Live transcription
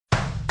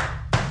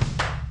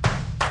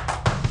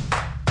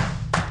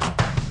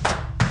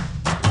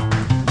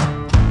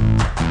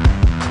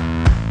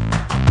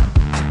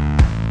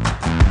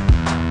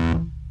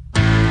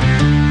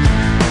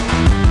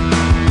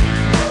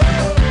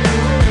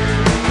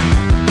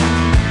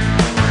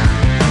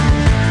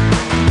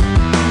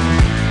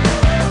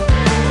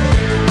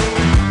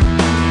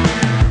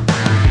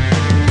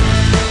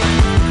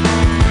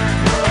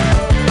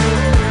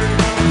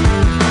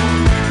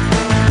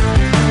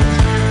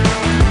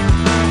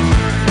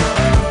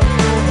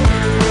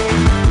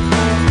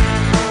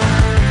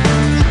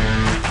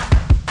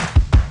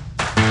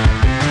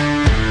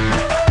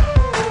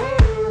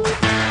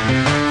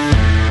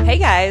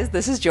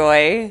This is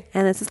Joy.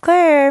 And this is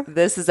Claire.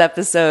 This is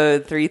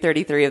episode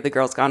 333 of the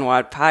Girls Gone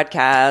Wild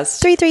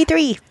podcast.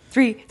 333.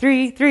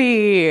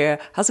 333.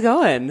 How's it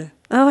going?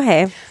 Oh,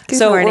 hey. Good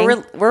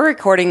morning. We're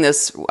recording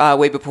this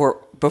way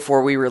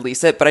before we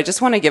release it, but I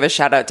just want to give a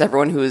shout out to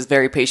everyone who was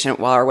very patient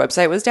while our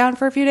website was down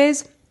for a few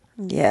days.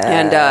 Yes.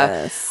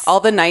 And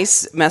all the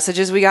nice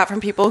messages we got from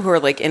people who are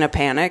like in a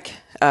panic.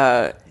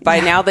 By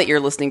now that you're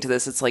listening to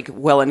this, it's like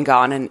well and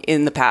gone and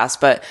in the past,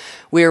 but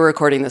we are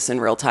recording this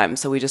in real time.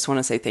 So we just want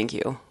to say thank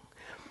you.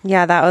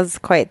 Yeah, that was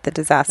quite the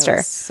disaster. It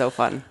was so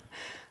fun.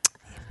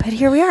 But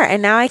here we are. And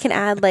now I can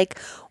add like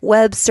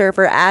web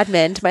server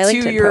admin to my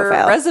LinkedIn to your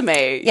profile.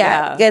 resume.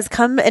 Yeah. You guys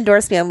come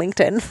endorse me on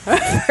LinkedIn.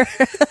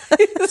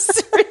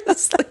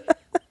 Seriously.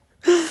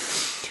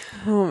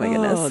 Oh my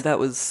goodness. Oh, that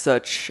was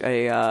such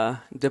a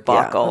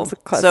debacle. Yeah, it was a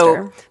cluster.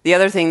 So the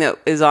other thing that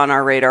is on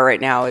our radar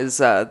right now is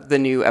the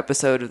new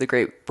episode of the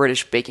Great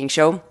British Baking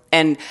Show.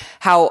 And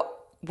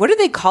what do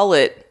they call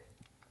it?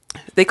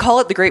 They call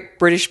it the Great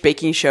British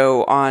Baking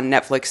Show on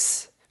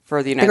Netflix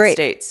for the United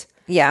States.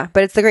 Yeah,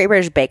 but it's the Great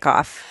British Bake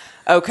Off.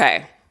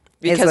 Okay.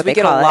 Because we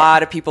get a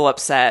lot of people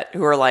upset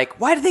who are like,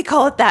 why do they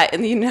call it that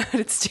in the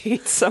United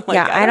States? I'm like,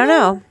 yeah, I don't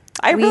know.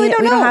 I really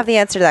don't know. We don't have the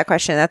answer to that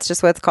question. That's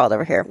just what it's called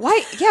over here.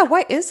 Why? Yeah,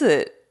 why is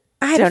it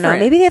I don't know.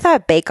 Maybe they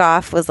thought Bake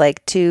Off was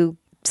like too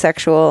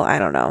sexual. I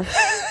don't know.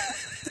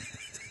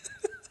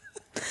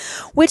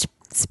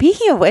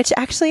 Speaking of which,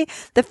 actually,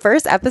 the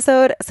first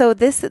episode,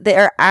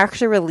 they're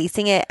actually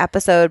releasing it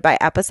episode by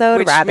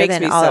episode rather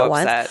than all at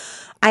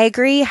once. I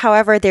agree.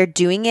 However, they're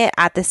doing it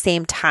at the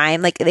same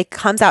time. Like it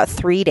comes out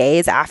 3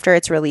 days after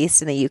it's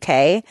released in the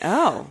UK.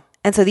 Oh.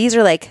 And so these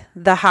are like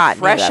the hot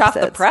fresh off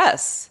the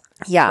press.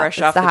 Yeah.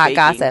 Fresh off the hot baking.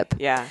 gossip.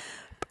 Yeah.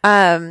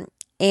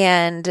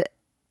 And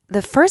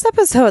the first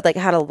episode like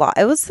had a lot.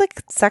 It was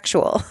like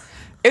sexual.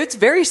 It's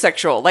very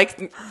sexual.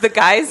 Like the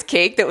guy's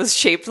cake that was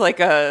shaped like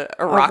a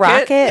rocket. A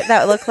rocket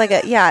that looked like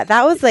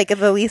that was like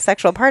the least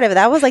sexual part of it.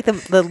 That was like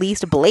the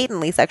least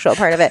blatantly sexual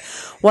part of it.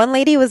 One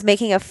lady was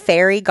making a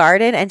fairy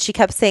garden and she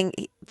kept saying,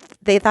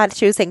 they thought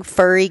she was saying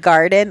furry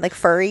garden, like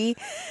furry.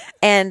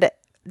 And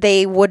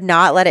they would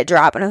not let it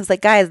drop. And I was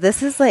like, guys,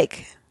 this is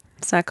like,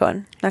 it's not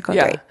going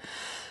great.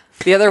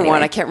 The other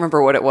one, I can't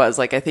remember what it was.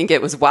 Like, I think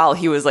it was while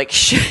he was like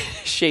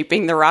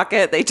shaping the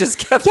rocket. They just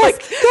kept They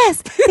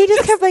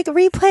just kept like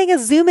replaying a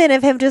zoom in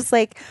of him just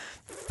like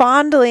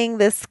fondling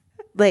this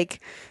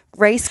like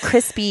Rice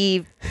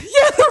Krispie.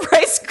 Yeah, the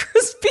Rice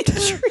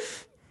Krispie tree.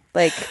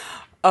 Like,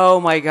 oh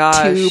my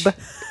gosh. Tube.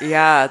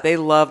 Yeah, they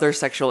love their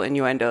sexual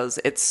innuendos.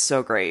 It's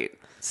so great.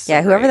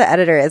 Whoever the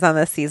editor is on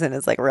this season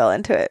is like real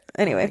into it.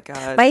 Anyway, oh my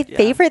God, my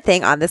favorite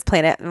thing on this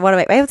planet,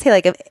 I would say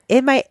like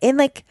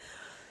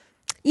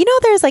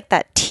there's like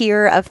that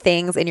tier of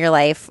things in your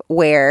life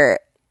where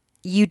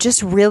you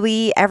just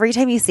really, every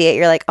time you see it,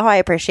 you're like, oh, I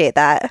appreciate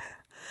that.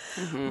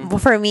 Mm-hmm. Well,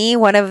 for me,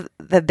 one of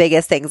the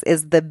biggest things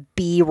is the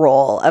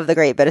B-roll of the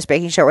Great British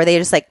Baking Show where they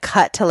just like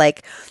cut to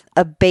like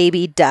a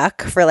baby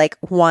duck for like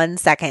 1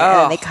 second and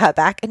then they cut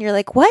back and you're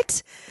like,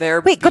 what?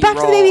 Wait, go back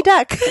to the baby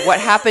duck.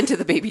 What happened to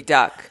the baby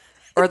duck?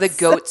 Or the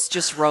goats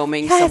just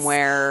roaming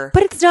somewhere.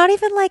 But it's not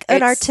even like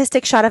an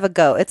artistic shot of a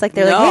goat. It's like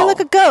they're like, hey, look,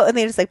 a goat. And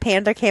they just like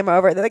pan their camera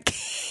over and they're like,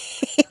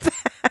 came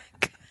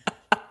back.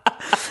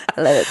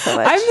 I love it so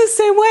much. I'm the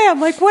same way.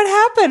 I'm like, what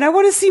happened? I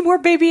want to see more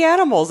baby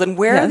animals. And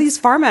where are these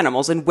farm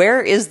animals? And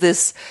where's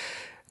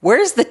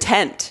the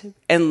tent?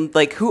 And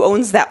like, who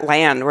owns that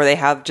land where they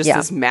have just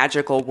this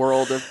magical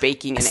world of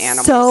baking and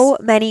animals? So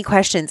many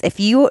questions. If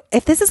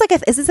this is like,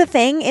 is this a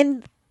thing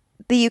in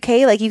the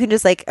UK? Like you can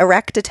just like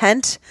erect a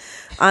tent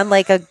on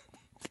like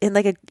in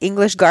an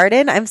English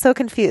garden. I'm so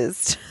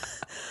confused.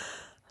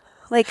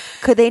 Like,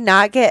 could they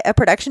not get a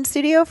production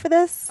studio for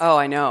this? Oh,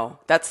 I know.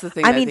 That's the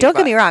thing. I mean, don't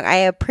get me wrong. I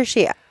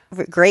appreciate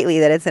greatly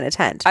that it's in a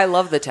tent. I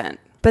love the tent.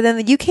 But then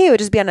the UK would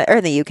just be in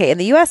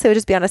the US, it would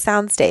just be on a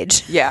sound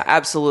stage. Yeah,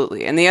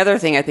 absolutely. And the other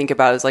thing I think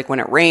about is like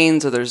when it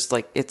rains or there's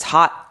like, it's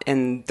hot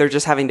and they're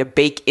just having to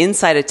bake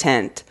inside a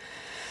tent.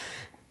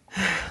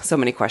 So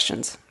many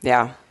questions.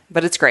 Yeah.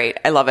 But it's great.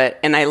 I love it.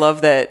 And I love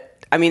that.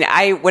 I mean,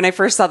 when I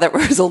first saw that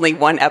there was only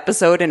one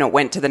episode and it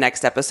went to the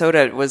next episode,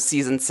 it was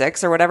season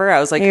 6 or whatever. I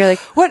was like, you're like,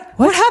 what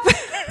happened?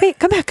 Wait,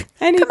 come back.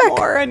 I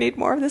need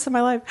more of this in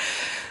my life.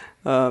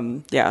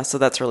 Yeah, so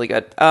that's really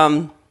good.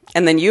 And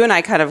then you and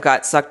I kind of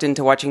got sucked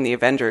into watching the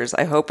Avengers.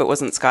 I hope it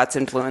wasn't Scott's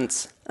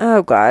influence.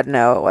 Oh God,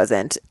 no, it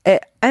wasn't.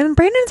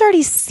 Brandon's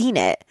already seen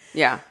it.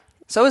 Yeah.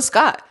 So is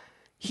Scott.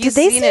 Did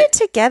they see it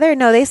together?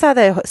 No, they saw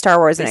the Star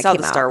Wars when it came out.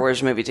 They saw the Star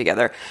Wars movie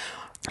together.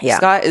 Yeah.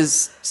 Scott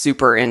is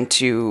super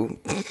into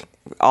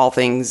all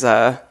things,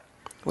 what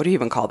do you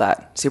even call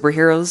that?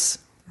 Superheroes?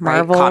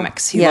 Marvel? Right?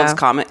 Comics. He loves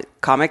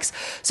comics.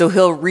 So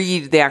he'll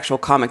read the actual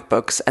comic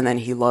books and then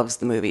he loves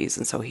the movies.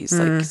 And so he's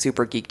like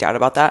super geeked out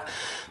about that.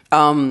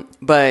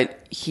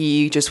 But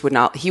he just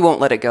he won't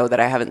let it go that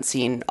I haven't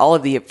seen all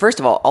of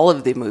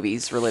the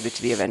movies related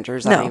to the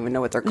Avengers. I don't even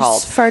know what they're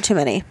called. Far too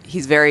many.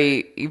 He's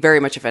very,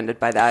 very much offended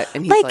by that.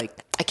 And he's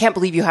like I can't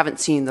believe you haven't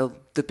seen the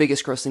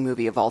biggest grossing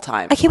movie of all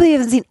time. I can't believe you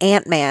haven't seen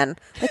Ant-Man.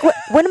 Like,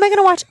 when am I going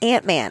to watch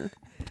Ant-Man?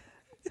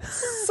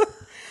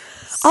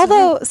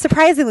 Although,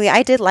 surprisingly,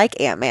 I did like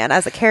Ant-Man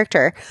as a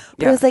character.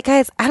 But it was like,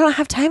 guys, I don't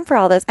have time for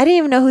all this. I didn't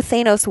even know who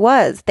Thanos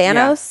was.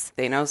 Thanos?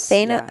 Yeah.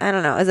 Thanos. Yeah. I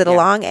don't know. Is it a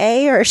long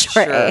A or a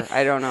short A?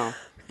 I don't know.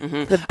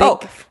 Mm-hmm. The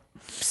big...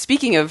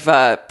 Speaking of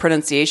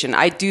pronunciation,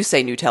 I do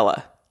say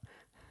Nutella.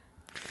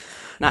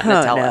 Not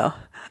Nutella. No.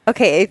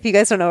 Okay, if you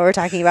guys don't know what we're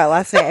talking about,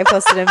 last night I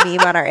posted a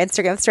meme on our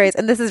Instagram stories,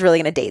 and this is really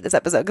going to date this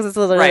episode because it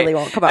literally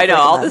won't come out. I know,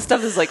 all this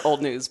stuff is like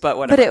old news, but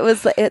whatever.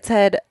 But it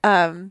said,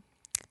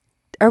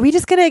 are we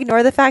just going to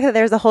ignore the fact that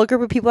there's a whole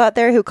group of people out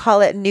there who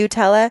call it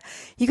Nutella?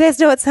 You guys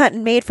know it's not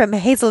made from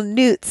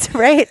hazelnuts,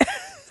 right?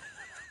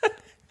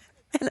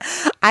 And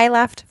I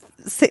laughed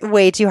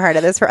way too hard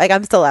at this.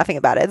 I'm still laughing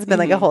about it. It's been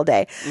like a whole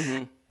day.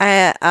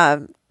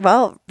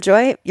 Well,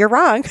 Joy, you're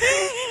wrong.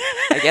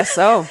 I guess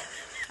so.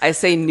 I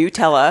say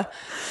Nutella.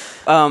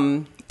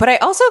 But I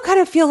also kind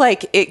of feel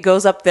like it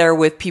goes up there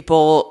with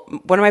people.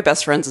 One of my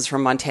best friends is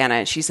from Montana,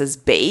 and she says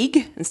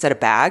bag instead of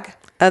bag.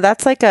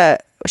 That's like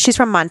she's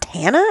from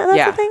Montana?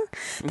 That's the thing?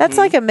 That's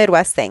like a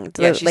Midwest thing.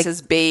 Yeah, she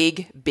says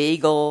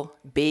bagel.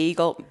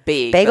 Bagel,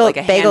 like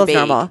a bagel's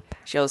hand normal.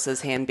 She also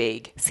says hand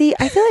bag. See,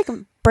 I feel like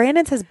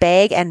Brandon says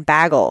bag and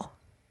bagel.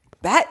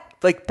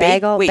 Like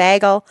bagel, wait,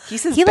 bagel. He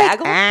says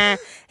bagel?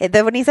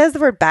 When he says the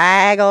word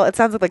bagel, it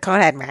sounds like the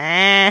Conehead.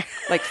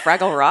 Like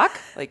Fraggle Rock?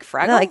 Like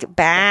Fraggle? No, like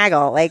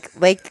bagel. Like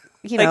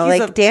you know,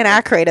 like Dan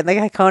Aykroyd and the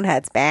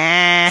Coneheads.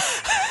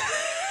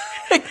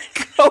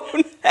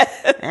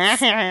 Conehead. I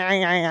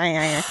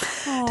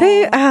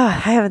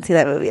haven't seen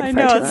that movie in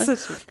far too long.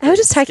 I was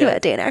just talking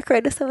about Dan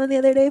Aykroyd to someone the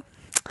other day.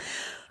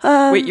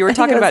 Wait, you were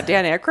talking about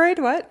Dan Aykroyd?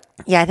 What?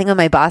 Yeah, I think with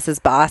my boss's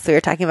boss, we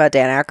were talking about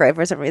Dan Aykroyd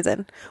for some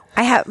reason.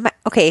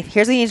 Okay,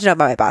 here's what you need to know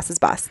about my boss's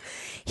boss.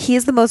 He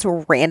is the most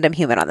random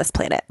human on this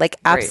planet. Like,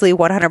 absolutely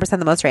 100%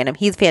 the most random.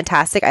 He's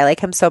fantastic. I like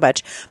him so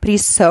much, but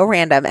he's so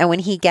random. And when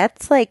he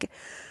gets like,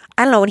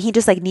 I don't know, when he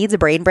just like needs a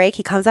brain break,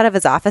 he comes out of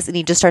his office and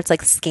he just starts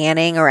like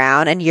scanning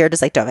around, and you're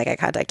just like, don't make eye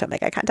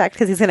contact,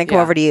 because he's going to come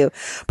over to you.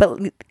 But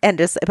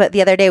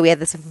the other day we had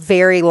this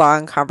very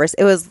long conversation.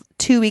 It was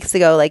 2 weeks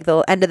ago, like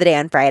the end of the day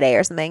on Friday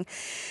or something.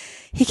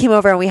 He came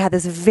over and we had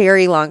this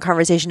very long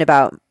conversation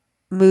about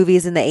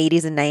movies in the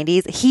 80s and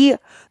 90s. He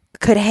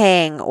could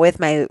hang with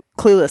my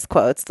Clueless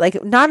quotes,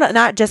 like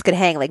not just could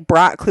hang, like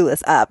brought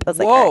Clueless up. I was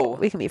like, whoa, right,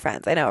 we can be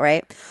friends. I know,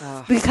 right?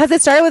 Because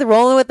it started with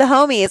rolling with the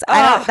homies.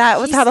 That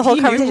was how the whole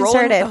conversation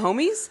started. With the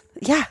homies?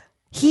 Yeah,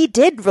 he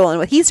did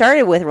He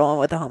started with rolling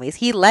with the homies.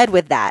 He led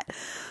with that.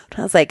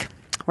 I was like,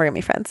 we're gonna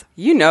be friends.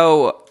 You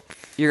know,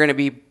 you're going to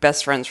be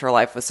best friends for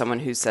life with someone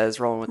who says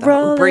rolling with the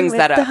homies. Brings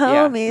that up. The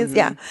homies,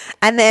 yeah.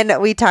 And then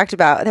we talked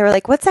about, they were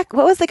like, what's that?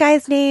 What was the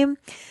guy's name?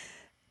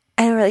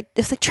 And we're like,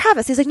 it was like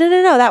Travis. He's like, no,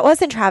 that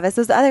wasn't Travis.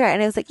 It was the other guy.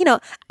 And it was like,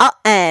 Elton. I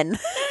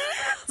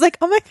was like,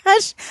 oh my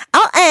gosh,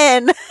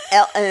 Elton.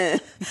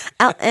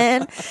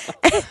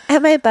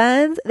 And my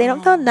buns, they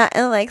don't feel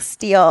nothing like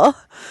steel.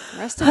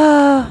 Rest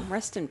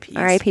in peace.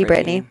 R.I.P.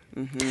 Brittany.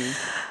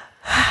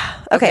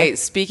 Okay,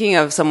 speaking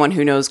of someone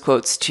who knows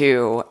quotes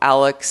too,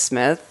 Alex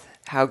Smith.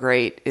 How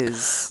great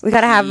is... We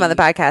got to have him on the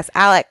podcast.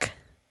 Alec.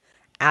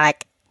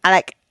 Get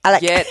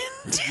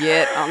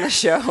on the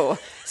show.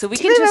 So we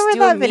can just do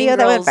that video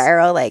that went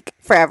viral like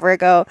forever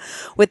ago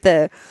with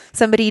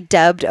somebody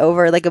dubbed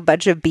over like a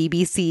bunch of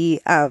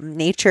BBC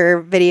nature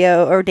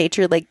video or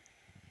nature like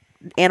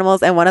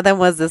animals, and one of them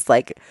was this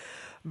like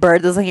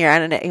bird that's looking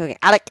around and it going,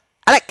 Alec.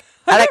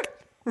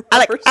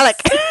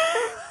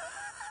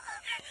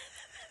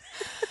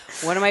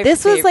 One of my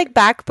This was like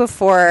back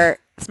before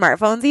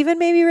smartphones even,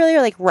 maybe, really,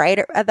 or like right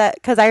at that,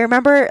 because I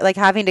remember like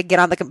having to get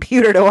on the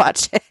computer to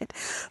watch it.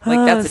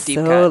 Like that's a deep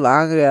cut. So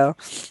long ago.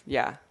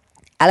 Yeah.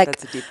 Alec,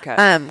 that's a deep cut.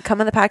 Come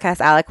on the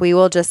podcast, Alec. We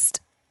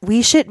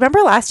should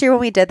remember last year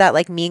when we did that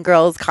like Mean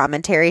Girls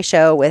commentary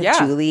show with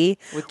Julie.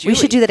 We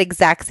should do that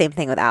exact same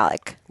thing with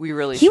Alec. We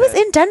really He was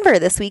in Denver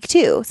this week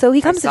too. So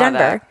he comes to Denver.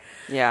 That.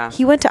 Yeah.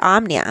 He went to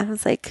Omnia. I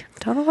was like,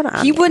 don't know what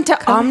Omnia. He went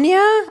to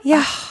Omnia?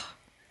 Yeah.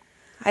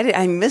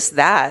 I missed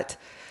that.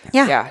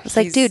 Yeah. It's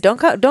like, dude, don't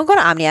go to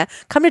Omnia.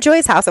 Come to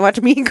Joy's house and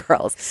watch Mean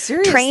Girls.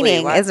 Seriously.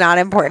 Training is not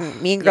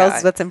important. Mean Girls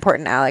is what's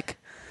important, Alec,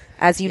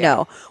 as you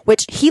know.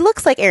 Which he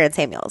looks like Aaron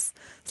Samuels.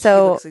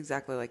 So he looks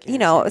exactly like Aaron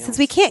Samuels. Since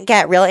we can't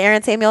get real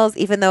Aaron Samuels,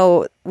 even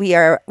though we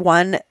are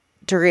one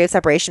degree of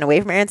separation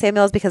away from Aaron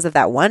Samuels because of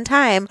that one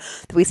time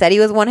that we said he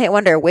was one hit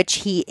wonder, which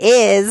he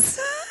is.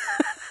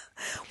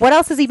 What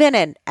else has he been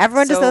in?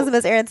 Everyone just knows him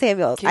as Aaron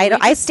Samuels.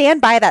 I stand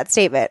by that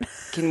statement.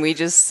 Can we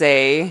just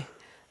say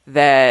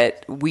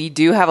that we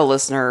do have a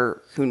listener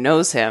who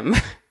knows him,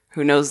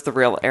 who knows the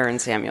real Aaron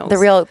Samuels,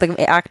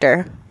 the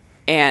actor,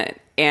 and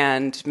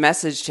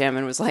messaged him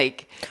and was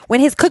like, when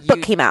his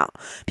cookbook came out,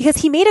 because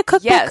he made a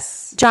cookbook,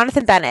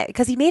 Jonathan Bennett,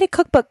 because he made a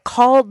cookbook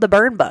called The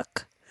Burn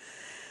Book,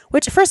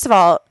 which, first of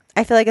all,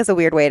 I feel like is a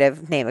weird way to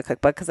name a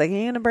cookbook, because like,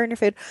 you're gonna burn your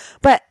food,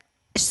 but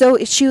so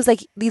she was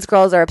like, these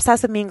girls are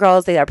obsessed with Mean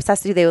Girls. They are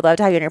obsessed with you. They would love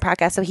to have you on your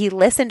podcast. So he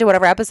listened to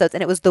whatever episodes,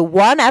 and it was the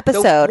one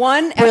episode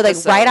where,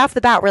 like, right off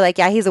the bat, we're like,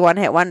 yeah, he's a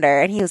one-hit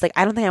wonder. And he was like,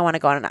 I don't think I want to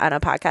go on a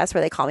podcast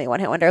where they call me a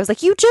one-hit wonder. I was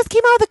like, you just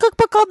came out with a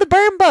cookbook called The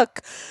Burn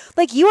Book.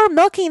 Like, you are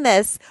milking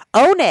this.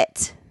 Own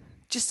it.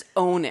 Just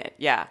own it.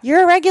 Yeah.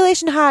 You're a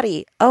regulation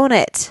hottie. Own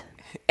it.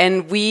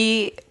 And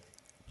we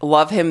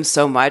love him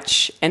so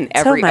much, and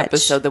every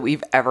episode that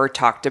we've ever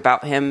talked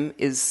about him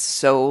is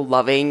so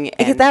loving.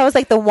 And that was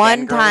like the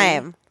one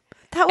time.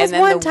 That was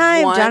one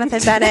time,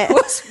 Jonathan Bennett.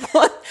 was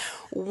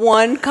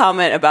one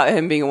comment about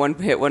him being a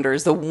one-hit wonder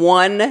is the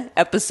one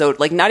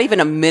episode, like not even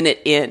a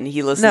minute in,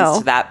 he listens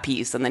to that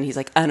piece, and then he's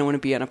like, I don't want to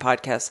be on a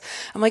podcast.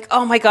 I'm like,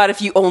 oh my God, if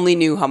you only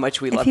knew how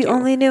much we loved you. If you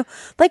only knew.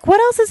 Like,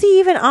 what else is he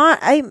even on?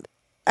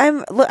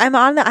 I'm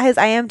on his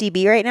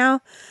IMDb right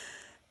now.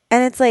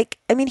 And it's like,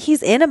 I mean,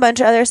 he's in a bunch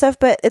of other stuff,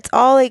 but it's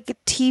all like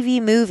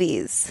TV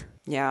movies.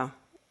 Yeah.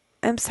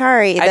 I'm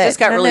sorry. I just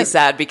got really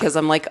sad because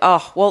I'm like,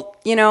 oh, well,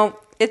 you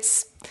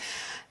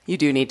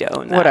do need to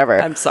own that.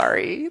 Whatever. I'm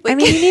sorry. I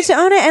mean, you need to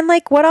own it. And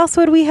like, what else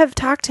would we have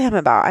talked to him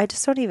about? I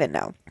just don't even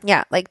know.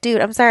 Yeah. Like,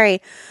 dude, I'm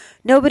sorry.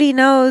 Nobody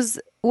knows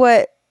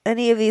what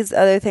any of these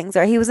other things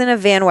are. He was in a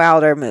Van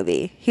Wilder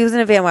movie. He was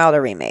in a Van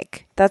Wilder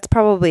remake. That's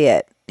probably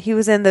it. He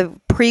was in the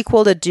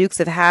prequel to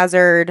Dukes of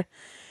Hazzard,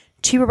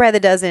 Cheaper by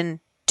the Dozen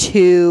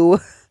 2.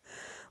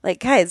 Like,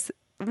 guys,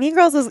 Mean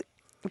Girls was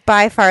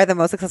by far the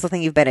most successful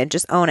thing you've been in.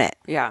 Just own it.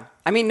 Yeah.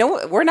 I mean,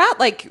 no, we're not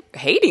like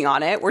hating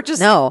on it. We're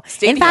just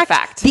stating in fact, a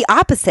fact. The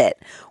opposite.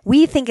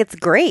 We think it's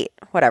great.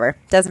 Whatever.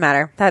 Doesn't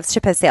matter. That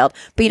ship has sailed.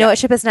 But you know what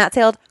ship has not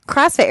sailed?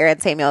 CrossFit Aaron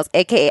Samuels,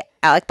 a.k.a.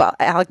 Alec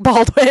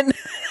Baldwin.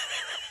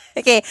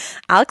 Okay,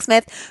 Alex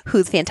Smith,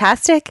 who's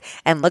fantastic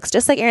and looks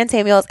just like Aaron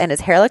Samuels, and his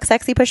hair looks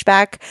sexy pushed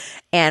back.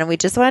 And we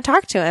just want to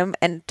talk to him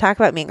and talk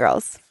about Mean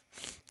Girls.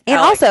 And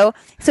also,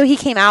 so he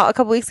came out a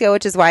couple weeks ago,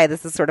 which is why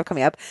this is sort of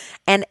coming up.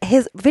 And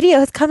his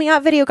coming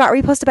out video got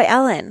reposted by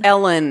Ellen.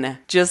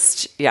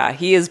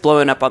 He is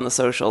blowing up on the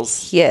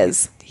socials. He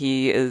is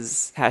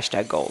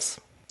hashtag goals.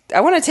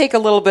 I want to take a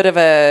little bit of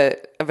a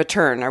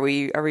turn. Are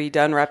we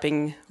done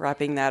wrapping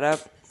that up?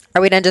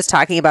 Are we done just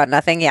talking about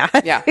nothing? Yeah.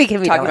 Yeah. We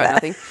can be talking about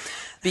nothing.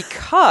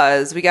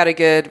 Because we got a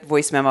good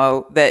voice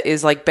memo that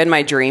is like been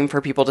my dream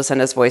for people to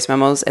send us voice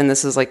memos. And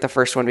this is like the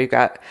first one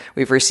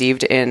we've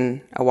received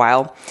in a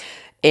while.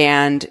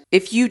 And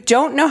if you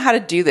don't know how to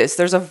do this,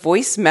 there's a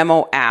voice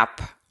memo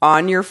app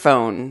on your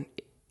phone.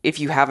 If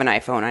you have an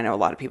iPhone, I know a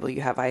lot of people, you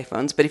have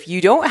iPhones, but if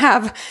you don't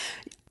have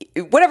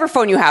whatever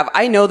phone you have,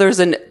 I know there's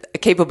a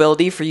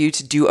capability for you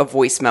to do a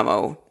voice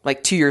memo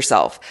like to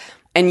yourself,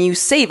 and you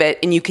save it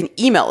and you can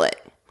email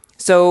it.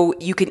 So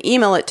you can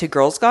email it to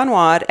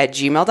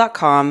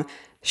girlsgonewad@gmail.com.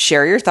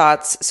 Share your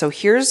thoughts. So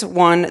here's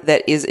one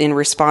that is in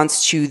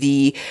response to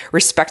the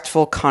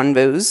Respectful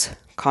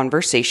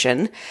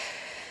conversation.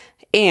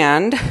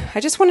 And I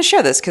just want to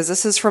share this because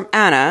this is from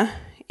Anna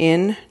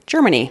in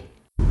Germany.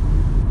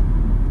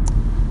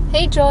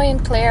 Hey, Joy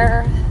and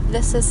Claire.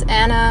 This is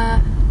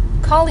Anna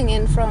calling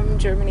in from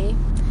Germany.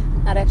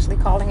 Not actually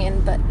calling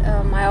in, but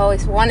I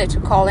always wanted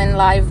to call in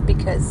live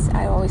because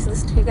I always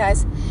listen to you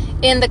guys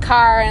in the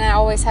car and I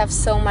always have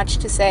so much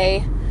to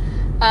say.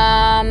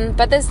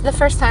 But this is the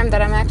first time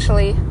that I'm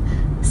actually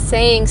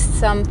saying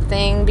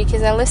something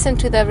because I listened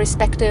to the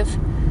Respectful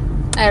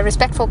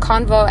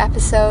Convo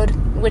episode,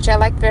 which I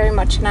liked very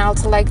much, and I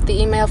also liked the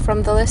email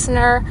from the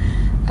listener,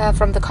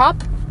 from the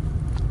cop,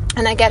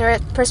 and I get her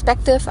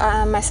perspective.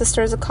 My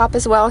sister is a cop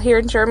as well here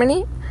in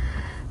Germany,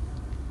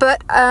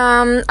 but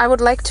I would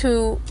like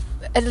to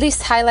at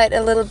least highlight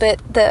a little bit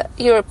the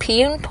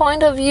European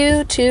point of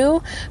view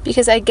too,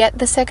 because I get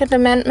the Second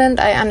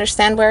Amendment, I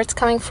understand where it's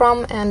coming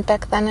from, and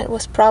back then it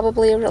was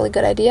probably a really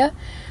good idea.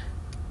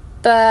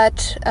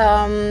 But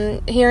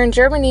here in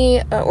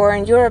Germany, or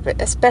in Europe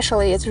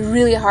especially, it's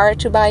really hard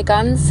to buy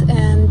guns.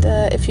 And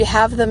if you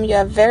have them, you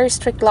have very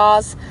strict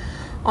laws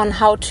on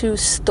how to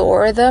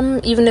store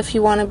them. Even if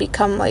you want to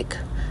become like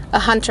a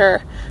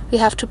hunter, you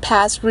have to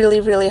pass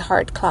really, really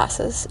hard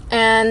classes.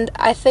 And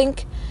I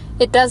think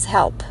it does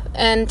help.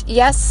 And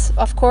yes,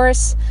 of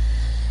course,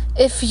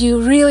 if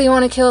you really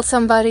want to kill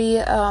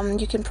somebody,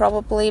 you can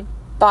probably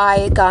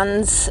buy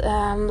guns,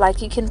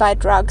 like you can buy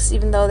drugs,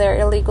 even though they're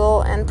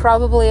illegal. And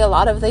probably a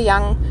lot of the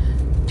young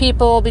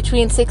people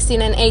between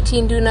 16 and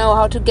 18 do know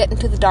how to get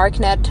into the dark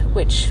net,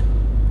 which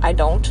I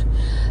don't.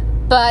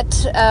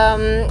 But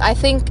I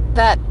think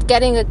that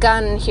getting a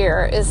gun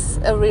here is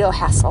a real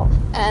hassle.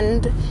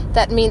 And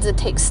that means it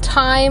takes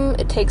time,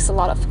 it takes a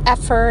lot of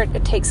effort,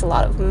 it takes a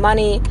lot of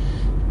money.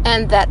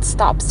 And that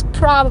stops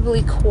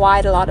probably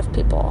quite a lot of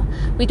people.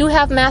 We do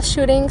have mass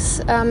shootings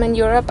in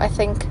Europe. I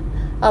think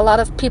a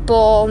lot of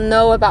people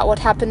know about what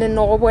happened in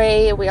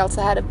Norway. We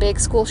also had a big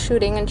school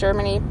shooting in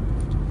Germany.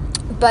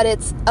 But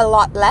it's a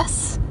lot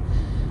less.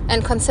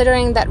 And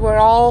considering that we're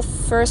all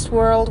first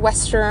world,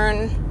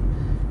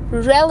 Western,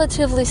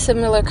 relatively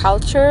similar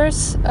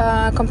cultures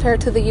compared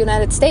to the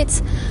United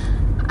States,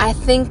 I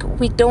think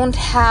we don't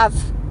have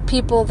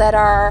people that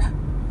are,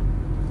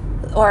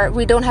 or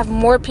we don't have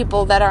more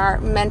people that are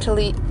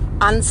mentally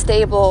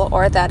unstable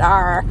or that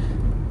are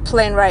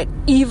plain right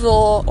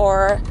evil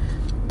or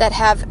that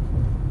have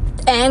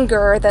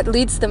anger that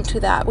leads them to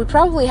that. We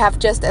probably have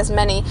just as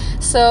many.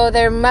 So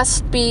there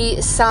must be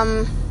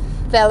some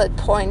valid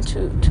point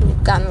to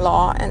gun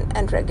law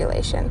and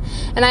regulation.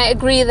 And I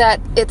agree that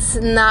it's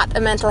not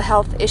a mental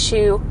health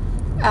issue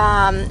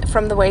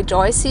from the way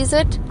Joy sees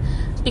it.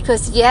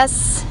 Because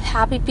yes,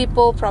 happy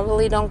people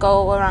probably don't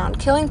go around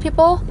killing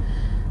people.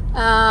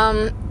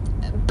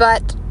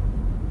 But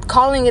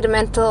calling it a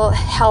mental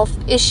health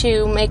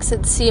issue makes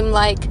it seem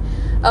like,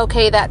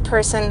 okay, that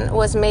person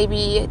was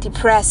maybe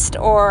depressed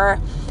or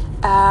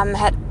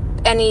had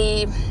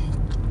any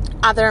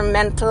other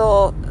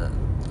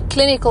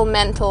clinical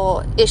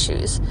mental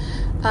issues,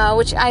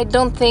 which I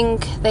don't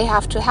think they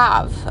have to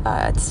have.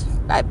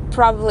 I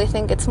probably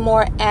think it's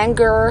more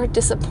anger,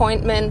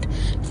 disappointment,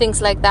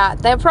 things like that.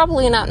 They're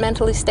probably not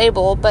mentally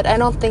stable, but I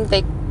don't think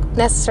they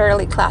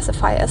necessarily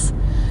classify as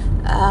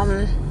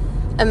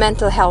a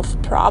mental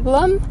health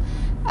problem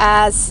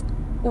as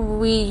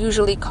we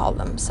usually call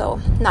them, so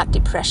not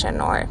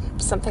depression or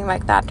something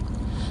like that.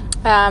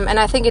 And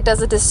I think it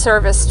does a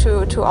disservice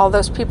to all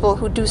those people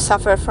who do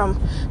suffer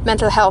from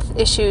mental health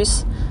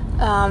issues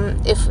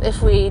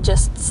if we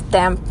just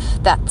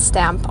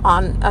stamp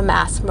on a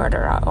mass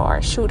murderer or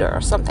a shooter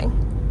or something.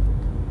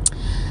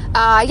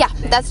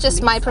 That's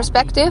just my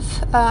perspective.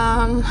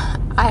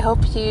 I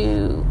hope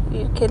you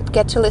can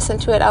get to listen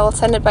to it. I will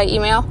send it by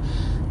email.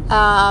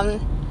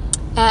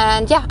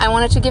 And yeah, I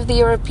wanted to give the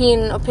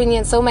European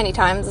opinion so many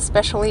times,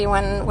 especially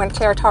when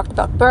Claire talked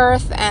about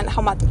birth and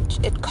how much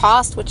it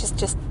cost, which is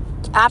just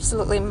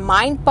absolutely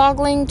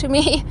mind-boggling to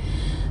me.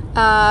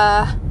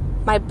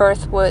 My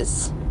birth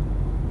was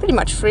pretty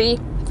much free.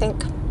 I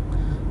think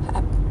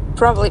I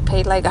probably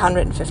paid like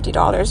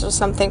 $150 or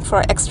something for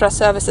extra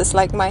services,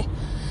 like my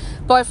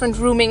boyfriend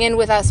rooming in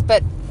with us.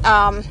 But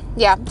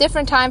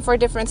different time for a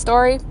different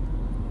story.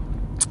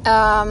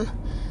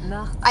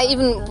 I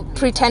even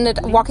pretended,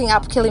 walking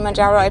up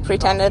Kilimanjaro, I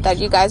pretended that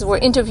you guys were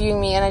interviewing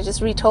me, and I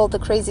just retold the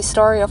crazy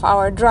story of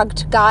our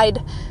drugged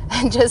guide,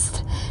 and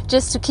just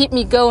to keep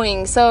me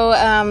going. So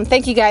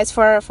thank you guys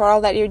for all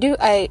that you do.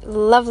 I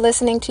love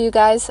listening to you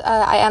guys.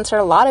 I answer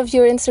a lot of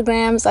your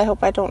Instagrams. I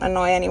hope I don't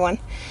annoy anyone.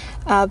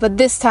 But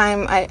this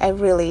time I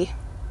really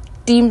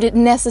deemed it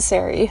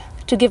necessary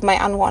to give my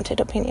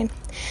unwanted opinion.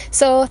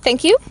 So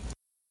thank you.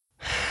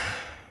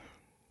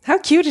 How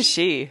cute is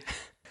she?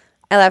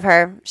 I love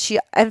her.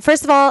 And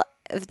first of all,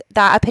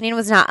 that opinion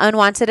was not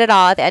unwanted at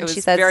all. At the end,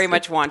 she says very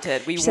much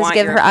wanted. She says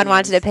give her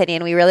unwanted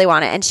opinion. We really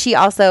want it. And she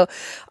also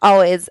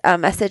always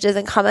messages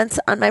and comments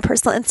on my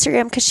personal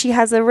Instagram because she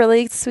has a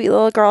really sweet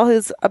little girl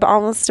who's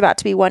almost about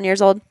to be 1 year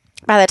old.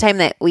 By the time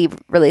that we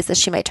release this,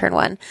 she might turn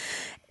 1.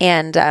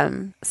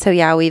 And so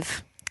yeah, we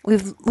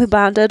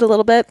bonded a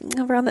little bit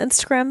over on the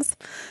Instagrams.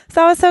 So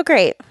that was so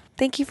great.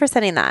 Thank you for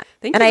sending that.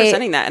 Thank you for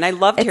sending that. And I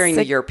loved hearing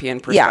the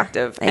European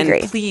perspective. Yeah, I agree.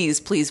 And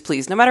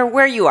please, no matter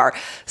where you are,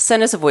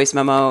 send us a voice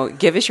memo.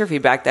 Give us your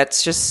feedback.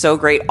 That's just so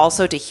great.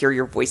 Also to hear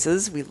your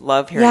voices. We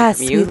love hearing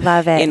from you. Yes, we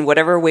love it. In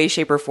whatever way,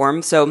 shape, or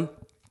form. So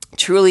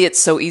truly, it's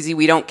so easy.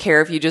 We don't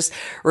care if you just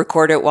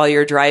record it while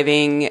you're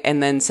driving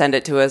and then send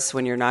it to us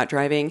when you're not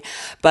driving.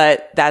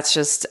 But that's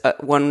just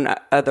one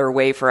other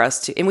way for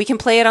us to, and we can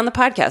play it on the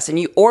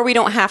podcast. Or we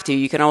don't have to.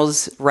 You can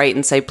always write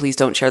and say, please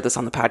don't share this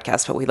on the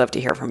podcast, but we'd love to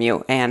hear from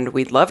you. And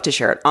we'd love to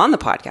share it on the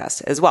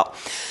podcast as well.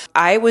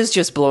 I was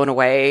just blown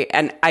away.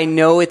 And I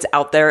know it's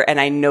out there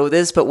and I know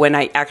this, but when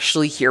I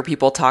actually hear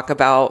people talk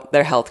about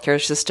their healthcare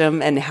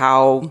system and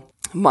how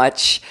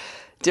much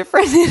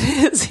different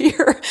it is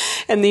here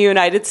in the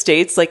United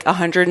States, like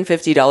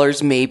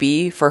 $150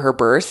 maybe for her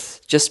birth,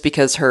 just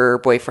because her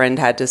boyfriend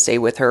had to stay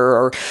with her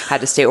or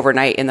had to stay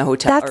overnight in the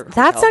hotel.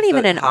 That's not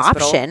even an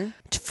option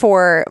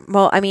for,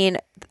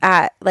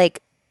 at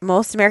like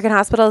most American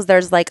hospitals,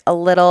 there's like a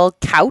little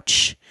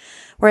couch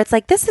where it's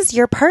like, this is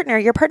your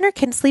partner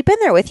can sleep in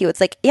there with you.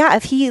 It's like, yeah,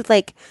 if he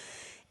like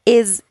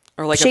is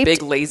or like shaped, a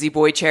big lazy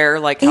boy chair,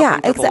 like how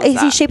comfortable is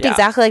that? He's shaped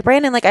exactly like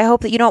Brandon. Like I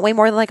hope that you don't weigh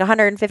more than like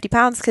 150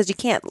 pounds because you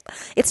can't.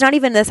 It's not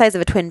even the size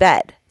of a twin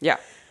bed. Yeah,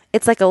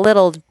 it's like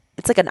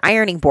it's like an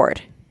ironing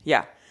board.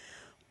 Yeah.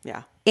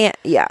 And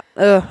yeah.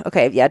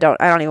 Okay. Yeah. I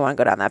don't even want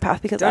to go down that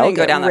path because I'll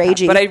go down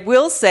ragey. That path. But I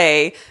will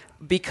say,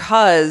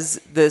 because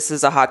this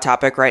is a hot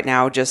topic right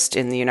now, just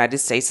in the United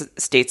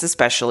States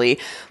especially.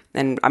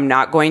 And I'm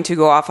not going to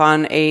go off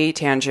on a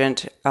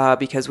tangent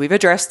because we've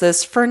addressed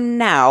this for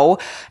now.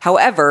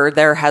 However,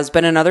 there has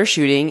been another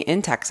shooting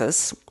in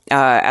Texas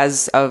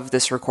as of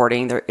this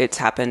recording. It's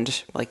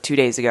happened like 2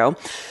 days ago.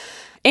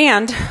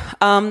 And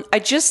I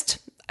just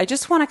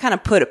want to kind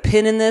of put a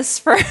pin in this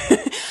for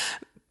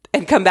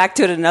and come back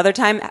to it another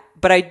time.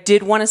 But I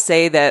did want to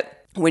say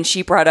that when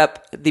she brought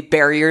up the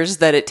barriers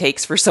that it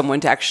takes for someone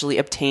to actually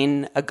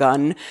obtain a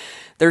gun,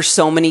 there's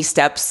so many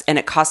steps and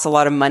it costs a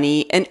lot of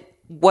money. And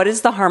what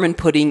is the harm in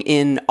putting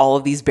in all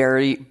of these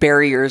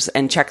barriers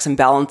and checks and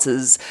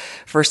balances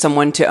for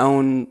someone to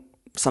own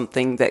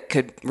something that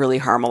could really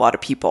harm a lot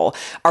of people.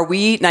 Are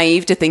we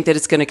naive to think that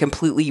it's going to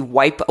completely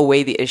wipe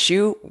away the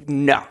issue?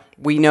 No.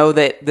 We know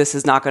that this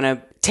is not going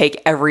to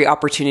take every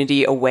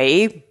opportunity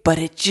away, but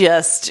it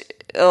just,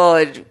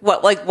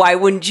 why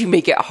wouldn't you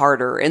make it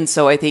harder? And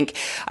so I think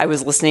I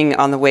was listening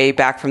on the way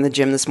back from the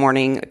gym this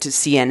morning to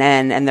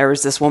CNN, and there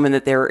was this woman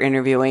that they were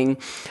interviewing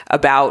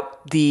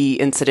about the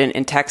incident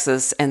in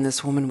Texas, and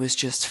this woman was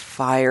just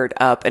fired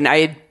up. And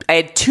I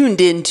had tuned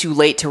in too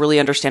late to really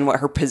understand what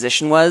her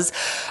position was.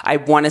 I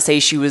want to say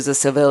she was a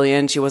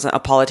civilian. She wasn't a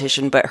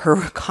politician, but her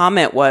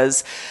comment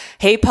was,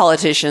 hey,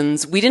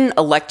 politicians, we didn't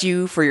elect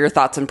you for your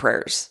thoughts and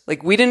prayers.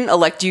 Like, we didn't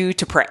elect you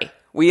to pray.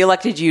 We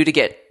elected you to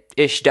get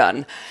ish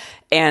done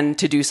and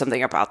to do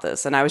something about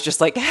this. And I was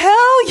just like,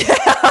 hell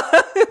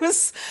yeah. It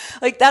was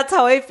like, that's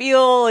how I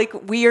feel. Like,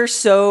 we're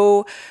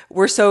so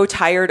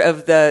tired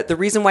of the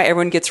reason why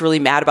everyone gets really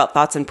mad about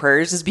thoughts and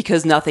prayers is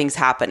because nothing's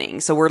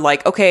happening. So we're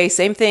like, okay,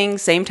 same thing,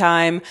 same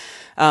time,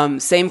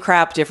 same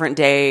crap, different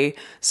day.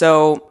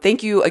 So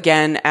thank you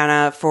again,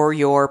 Anna, for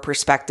your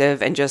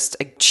perspective and just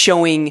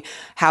showing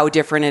how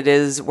different it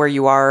is where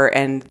you are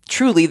and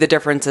truly the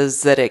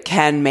differences that it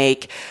can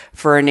make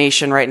for a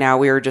nation right now.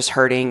 We are just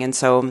hurting. And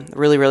so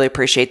really, really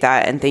appreciate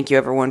that. And thank you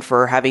everyone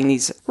for having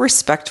these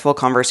respectful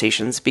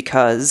conversations,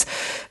 because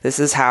this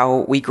is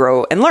how we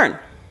grow and learn.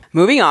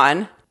 Moving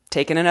on,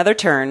 taking another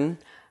turn.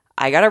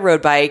 I got a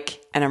road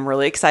bike and I'm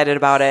really excited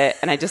about it.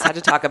 And I just had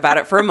to talk about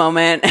it for a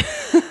moment.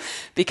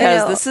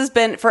 Because this has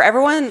been, for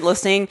everyone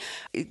listening,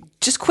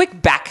 just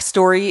quick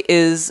backstory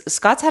is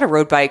Scott's had a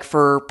road bike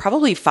for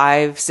probably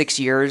 5-6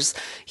 years.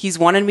 He's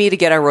wanted me to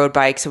get a road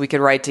bike so we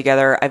could ride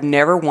together. I've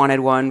never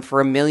wanted one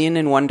for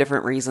 1,000,001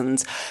 different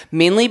reasons,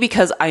 mainly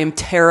because I am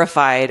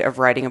terrified of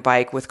riding a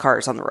bike with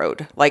cars on the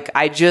road. Like,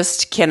 I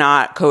just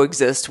cannot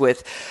coexist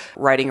with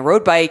riding a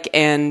road bike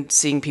and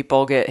seeing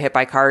people get hit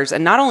by cars.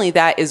 And not only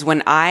that is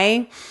not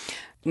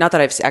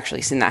that I've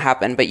actually seen that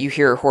happen, but you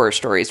hear horror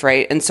stories,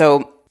 right? And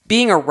so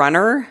being a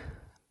runner,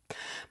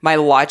 my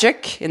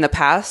logic in the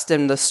past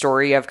and the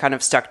story I've kind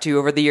of stuck to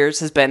over the years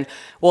has been,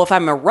 well, if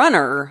I'm a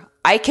runner,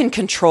 I can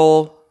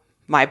control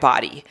my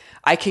body.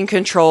 I can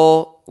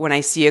control when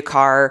I see a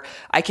car.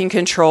 I can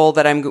control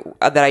that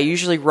I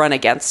usually run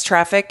against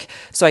traffic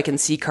so I can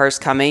see cars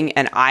coming,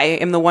 and I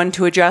am the one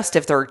to adjust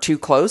if they're too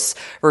close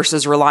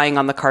versus relying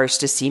on the cars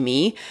to see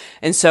me.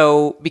 And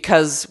so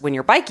because when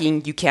you're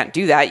biking, you can't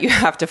do that. You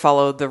have to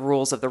follow the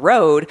rules of the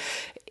road.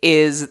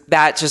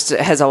 That just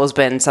has always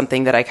been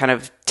something that I kind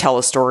of tell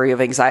a story of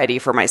anxiety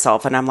for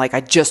myself. And I'm like,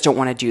 I just don't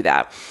want to do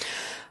that.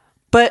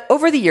 But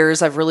over the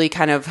years, I've really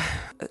kind of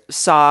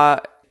saw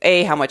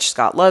how much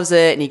Scott loves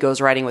it, and he goes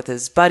riding with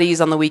his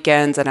buddies on the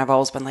weekends. And I've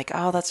always been like,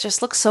 oh, that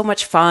just looks so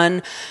much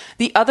fun.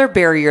 The other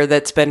barrier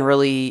that's been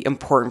really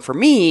important for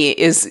me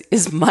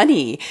is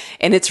money,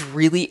 and it's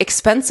really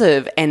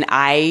expensive. And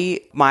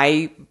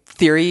my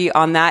theory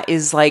on that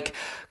is like,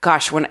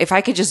 gosh, if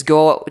I could just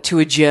go to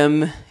a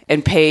gym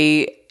and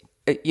pay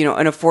an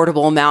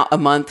affordable amount a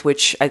month,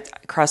 which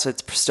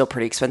CrossFit's still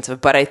pretty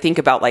expensive, but I think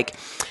about like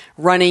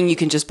running, you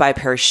can just buy a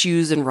pair of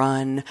shoes and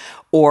run,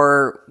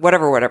 or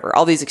whatever,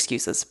 all these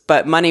excuses.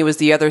 But money was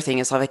the other thing.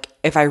 Is like,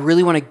 if I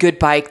really want a good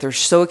bike, they're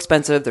so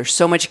expensive, there's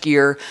so much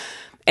gear.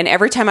 And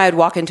every time I'd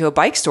walk into a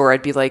bike store,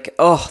 I'd be like,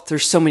 oh,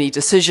 there's so many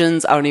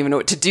decisions. I don't even know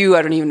what to do.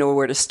 I don't even know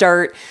where to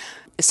start.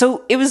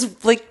 So it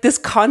was like this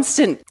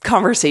constant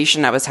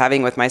conversation I was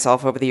having with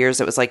myself over the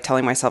years. It was like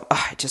telling myself,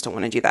 oh, I just don't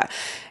want to do that.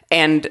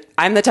 And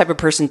I'm the type of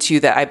person too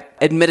that I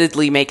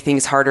admittedly make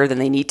things harder than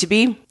they need to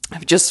be,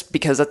 just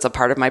because that's a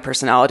part of my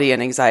personality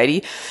and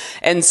anxiety.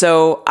 And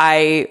so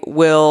I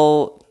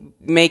will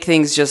make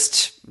things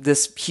just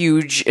this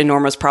huge,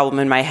 enormous problem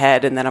in my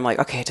head. And then I'm like,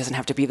 okay, it doesn't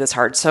have to be this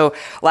hard. So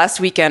last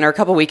weekend or a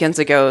couple weekends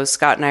ago,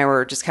 Scott and I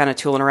were just kind of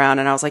tooling around,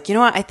 and I was like, you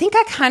know what? I think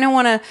I kind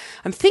of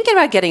I'm thinking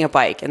about getting a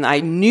bike. And I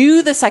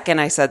knew the second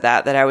I said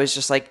that I was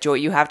just like, Joy,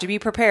 you have to be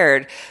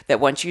prepared that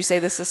once you say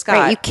this to Scott,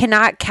 right, you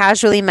cannot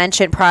casually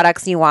mention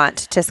products you want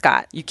to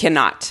Scott. You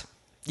cannot.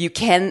 You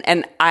can,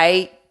 and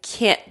I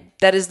can't.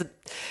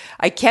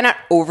 I cannot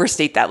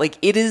overstate that. Like,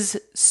 it is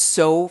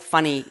so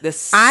funny.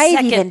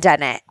 I've even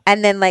done it.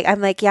 And then I'm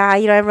like, yeah,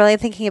 I'm really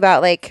thinking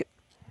about I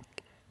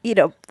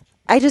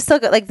just still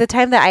got the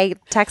time that I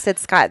texted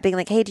Scott being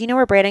like, hey, do you know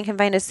where Brandon can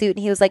find a suit? And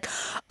he was like,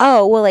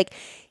 oh, well,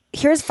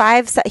 here's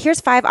five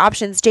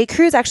options. J.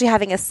 Crew's actually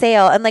having a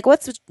sale. And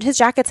what's his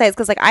jacket size?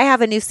 Because I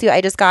have a new suit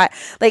I just got.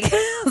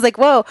 I was like,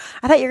 whoa,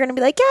 I thought you were going to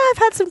be like, yeah, I've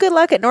had some good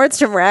luck at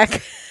Nordstrom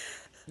Rack.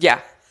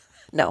 Yeah.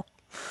 No.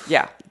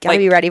 Yeah. Gotta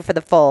be ready for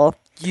the full.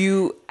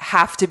 You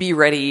have to be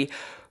ready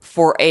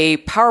for a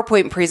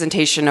PowerPoint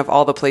presentation of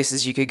all the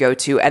places you could go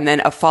to, and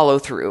then a follow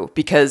through,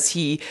 because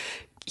he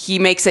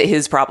makes it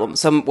his problem.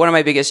 So one of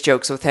my biggest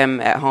jokes with him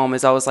at home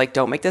is always like,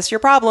 don't make this your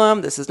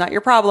problem. This is not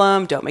your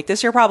problem. Don't make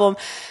this your problem.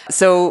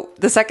 So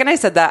the second I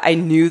said that, I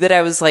knew that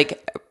I was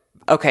like,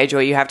 okay,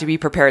 Joy, you have to be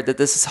prepared that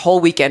this whole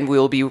weekend we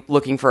will be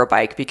looking for a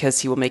bike, because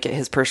he will make it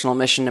his personal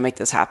mission to make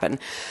this happen.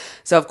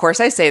 So of course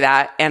I say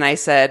that, and I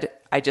said,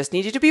 I just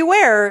need you to be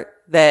aware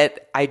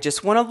that I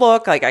just want to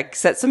look, I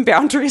set some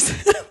boundaries.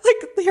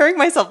 hearing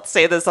myself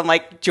say this, I'm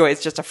like, Joy,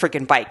 it's just a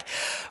freaking bike.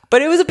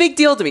 But it was a big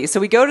deal to me. So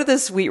we go to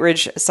this Wheat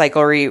Ridge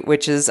Cyclery,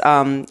 which is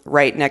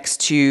right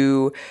next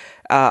to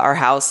our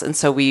house. And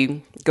so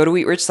we go to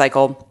Wheat Ridge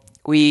Cycle.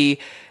 We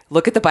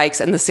look at the bikes,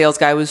 and the sales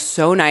guy was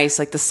so nice.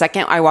 Like the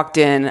second I walked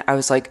in, I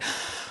was like,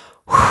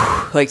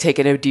 like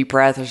taking a deep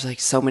breath. There's like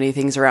so many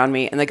things around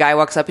me. And the guy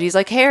walks up and he's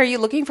like, hey, are you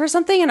looking for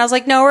something? And I was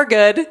like, no, we're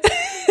good.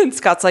 And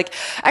Scott's like,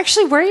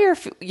 actually, where are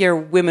your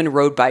women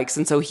road bikes?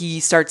 And so he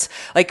starts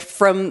like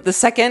from the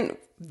second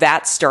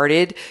that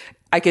started,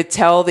 I could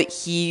tell that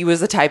he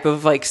was the type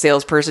of like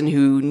salesperson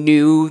who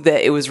knew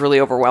that it was really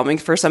overwhelming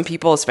for some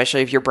people,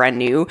 especially if you're brand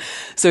new.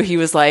 So he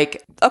was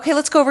like, okay,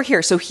 let's go over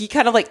here. So he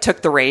kind of like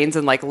took the reins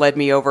and like led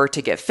me over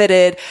to get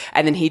fitted.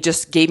 And then he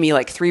just gave me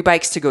like 3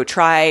 bikes to go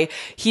try.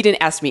 He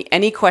didn't ask me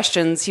any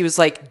questions. He was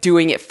like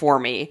doing it for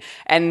me.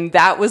 And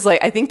that was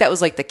like, I think that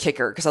was like the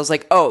kicker. Cause I was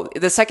like, oh,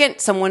 the second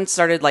someone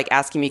started like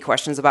asking me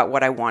questions about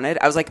what I wanted,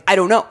 I was like, I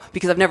don't know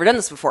because I've never done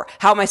this before.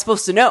 How am I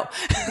supposed to know?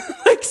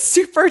 Like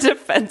super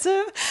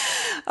defensive.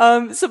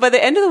 So by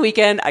the end of the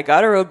weekend, I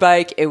got a road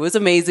bike. It was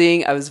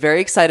amazing. I was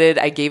very excited.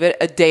 I gave it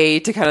a day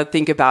to kind of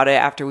think about it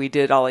after we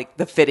did all like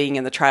the fitting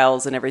and the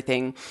trials and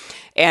everything.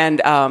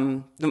 And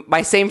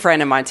my same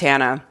friend in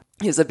Montana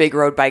is a big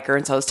road biker.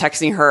 And so I was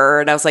texting her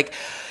and I was like,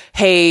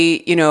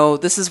 hey, you know,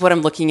 this is what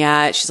I'm looking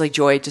at. She's like,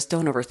 Joy, just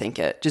don't overthink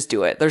it. Just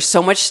do it. There's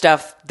so much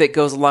stuff that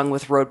goes along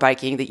with road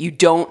biking that you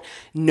don't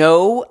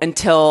know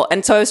until,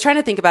 and so I was trying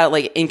to think about it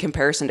like in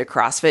comparison to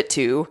CrossFit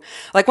too.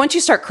 Like once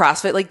you start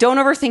CrossFit, like don't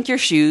overthink your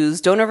shoes,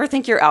 don't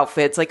overthink your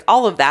outfits, like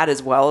all of that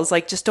as well is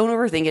like, just don't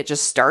overthink it,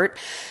 just start.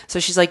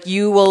 So she's like,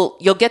 you'll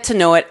get to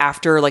know it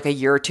after like a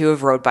year or two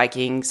of road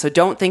biking. So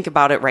don't think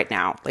about it right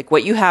now. Like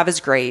what you have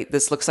is great.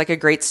 This looks like a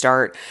great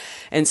start.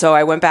 And so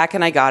I went back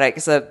and I got it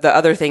because the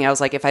other thing I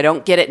was like, if I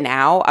don't get it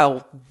now,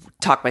 I'll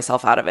talk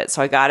myself out of it.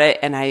 So I got it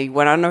and I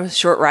went on a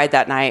short ride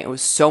that night. It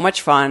was so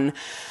much fun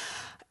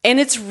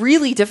and it's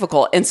really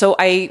difficult. And so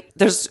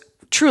there's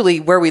truly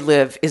where we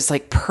live is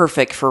like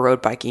perfect for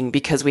road biking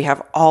because we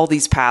have all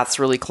these paths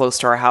really close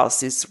to our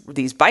house,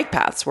 these bike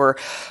paths where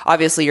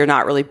obviously you're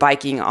not really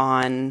biking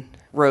on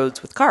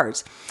roads with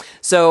cars.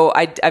 So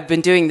I've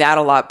been doing that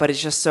a lot, but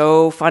it's just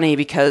so funny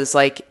because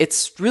like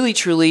it's really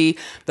truly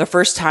the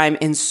first time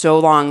in so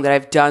long that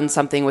I've done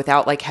something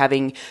without like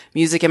having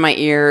music in my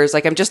ears.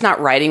 Like I'm just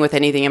not riding with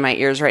anything in my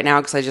ears right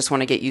now because I just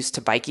want to get used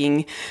to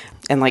biking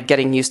and like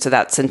getting used to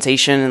that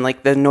sensation and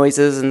like the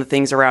noises and the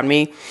things around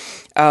me.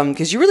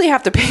 Because you really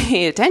have to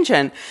pay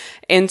attention.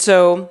 And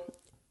so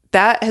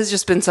that has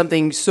just been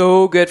something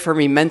so good for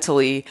me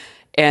mentally.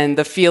 And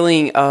the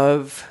feeling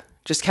of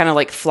just kind of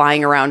like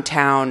flying around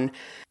town.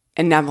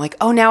 And now I'm like,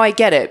 oh, now I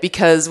get it.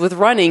 Because with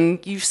running,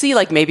 you see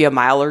like maybe a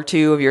mile or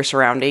two of your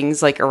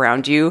surroundings like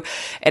around you.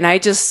 And I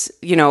just,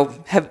 you know,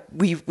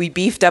 we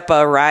beefed up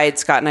a ride.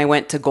 Scott and I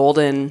went to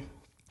Golden.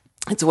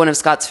 It's one of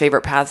Scott's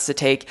favorite paths to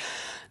take.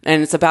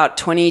 And it's about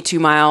 22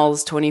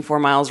 miles, 24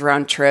 miles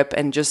round trip.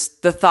 And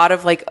just the thought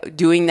of like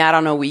doing that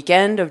on a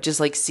weekend of just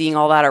like seeing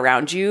all that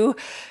around you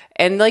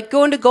and like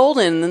going to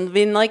Golden and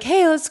being like,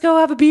 hey, let's go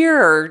have a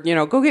beer or, you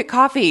know, go get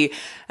coffee.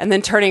 And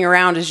then turning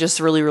around is just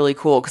really, really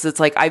cool. Cause it's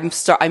like,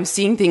 I'm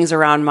seeing things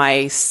around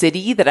my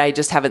city that I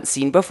just haven't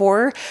seen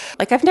before.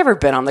 Like I've never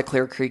been on the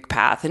Clear Creek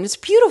path and it's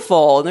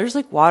beautiful. And there's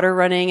like water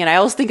running. And I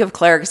always think of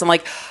Claire cause I'm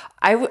like,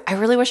 I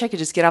really wish I could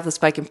just get off this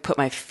bike and put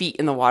my feet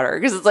in the water.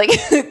 Cause it's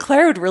like,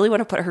 Claire would really want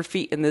to put her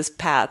feet in this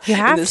path, you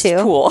have in this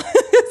to. pool.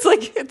 It's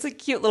like, it's a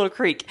cute little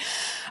creek.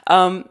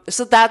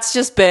 So that's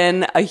just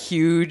been a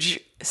huge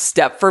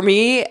step for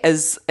me,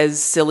 as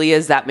silly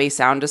as that may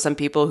sound to some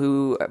people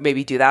who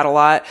maybe do that a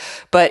lot.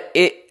 But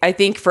I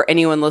think for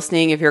anyone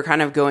listening, if you're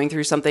kind of going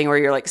through something where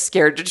you're like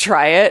scared to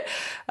try it,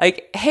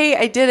 like, hey,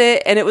 I did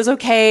it and it was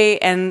okay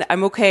and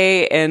I'm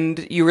okay.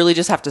 And you really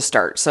just have to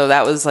start. So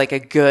that was like a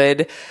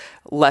good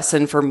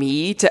lesson for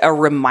me,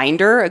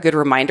 a good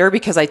reminder,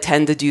 because I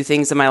tend to do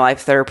things in my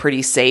life that are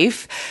pretty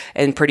safe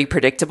and pretty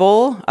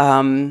predictable.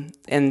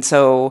 And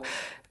so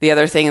the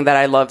other thing that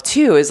I love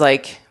too is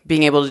like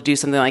being able to do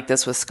something like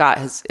this with Scott.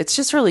 It's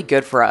just really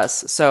good for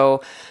us.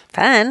 So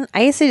fun.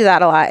 I used to do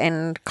that a lot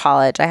in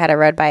college. I had a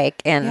road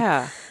bike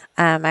and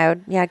I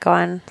would go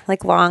on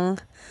like long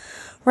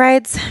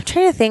rides. I'm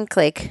trying to think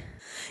like,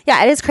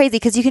 it is crazy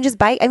because you can just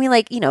bike. I mean,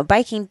 like, you know,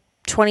 biking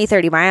 20,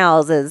 30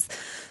 miles is,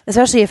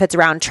 especially if it's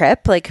round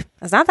trip, like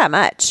it's not that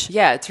much.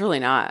 Yeah, it's really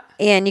not.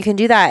 And you can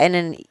do that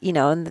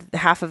in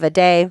half of a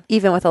day,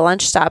 even with a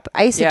lunch stop.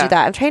 I used to do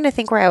that. I'm trying to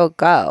think where I would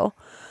go.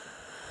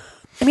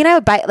 I mean, I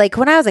would bike, like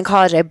when I was in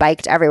college, I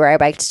biked everywhere. I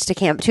biked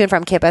to and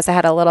from campus. I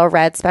had a little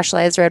red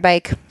Specialized road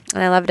bike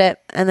and I loved it.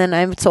 And then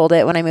I sold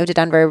it when I moved to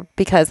Denver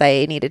because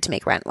I needed to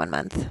make rent 1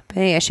 month. But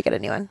maybe I should get a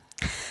new one.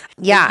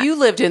 Yeah. You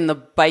lived in the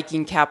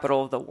biking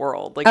capital of the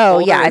world. Like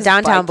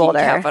downtown Boulder.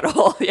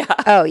 Capital. Yeah.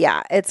 Oh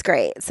yeah. It's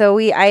great. So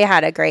I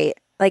had a great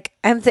Like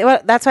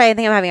that's why I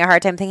think I'm having a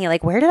hard time thinking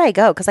like, where did I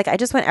go? Because like I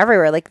just went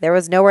everywhere. Like there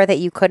was nowhere that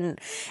you couldn't,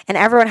 and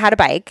everyone had a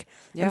bike,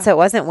 and so it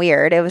wasn't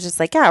weird. It was just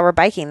like, yeah, we're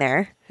biking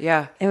there.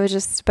 Yeah. It was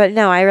just, but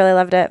no, I really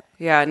loved it.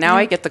 Yeah, now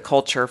I get the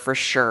culture for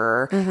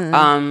sure.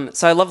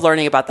 So I love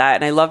learning about that.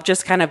 And I love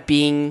just kind of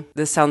being,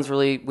 this sounds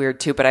really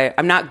weird too, but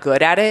I'm not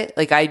good at it.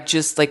 Like I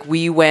just, like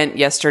we went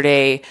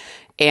yesterday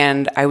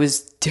and I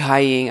was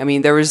dying. I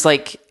mean, there was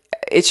like,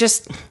 it's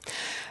just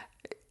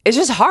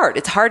hard.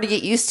 It's hard to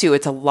get used to.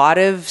 It's a lot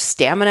of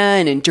stamina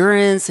and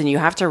endurance, and you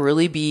have to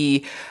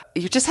really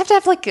you just have to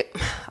have like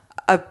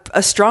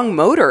a strong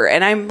motor.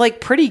 And I'm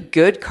like pretty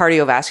good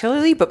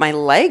cardiovascularly, but my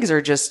legs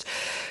are just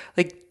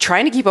like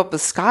trying to keep up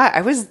with Scott.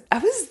 I was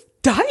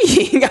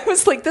dying. I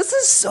was like, this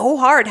is so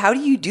hard. How do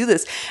you do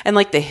this? And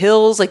like the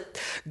hills, like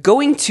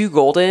going to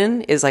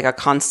Golden is like a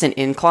constant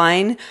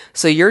incline.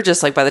 So you're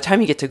just like, by the time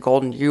you get to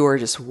Golden, you are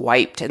just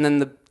wiped. And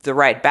then the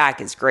ride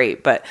back is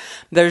great, but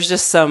there's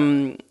just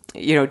some,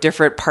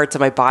 different parts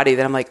of my body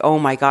that I'm like, oh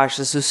my gosh,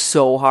 this is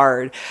so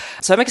hard.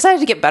 So I'm excited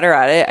to get better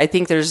at it. I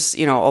think there's,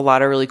 a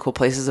lot of really cool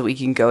places that we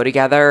can go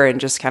together, and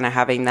just kind of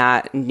having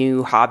that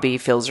new hobby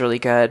feels really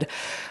good.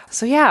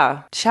 So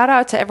yeah, shout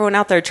out to everyone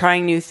out there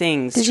trying new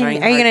things. Are you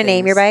going to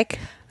name your bike?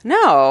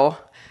 No.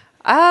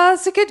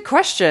 That's a good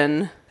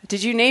question.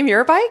 Did you name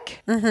your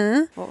bike?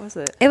 Mm-hmm. What was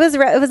it? It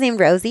was named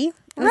Rosie.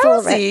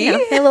 Rosie? A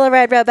little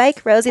red road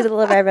bike. Rosie, the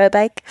little red road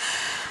bike.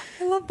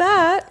 I love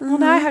that. Mm-hmm. Well,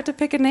 now I have to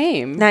pick a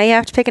name. Now you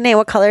have to pick a name.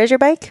 What color is your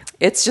bike?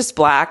 It's just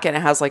black, and it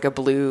has like a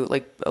blue,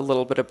 like a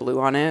little bit of blue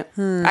on it.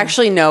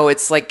 Actually, no,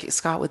 it's like,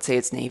 Scott would say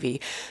it's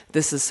navy.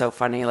 This is so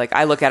funny. Like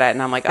I look at it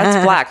and I'm like, oh,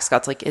 it's black.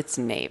 Scott's like, it's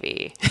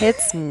navy.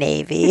 It's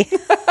navy.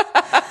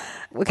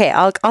 Okay,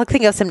 I'll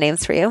think of some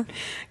names for you.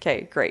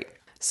 Okay, great.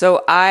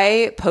 So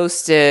I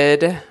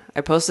posted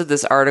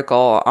this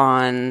article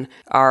on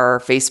our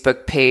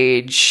Facebook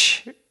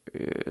page,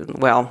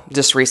 well,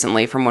 just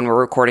recently from when we're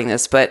recording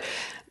this, but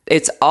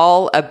it's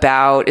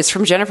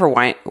from Jennifer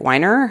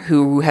Weiner,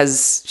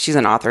 she's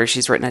an author.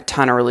 She's written a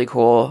ton of really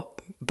cool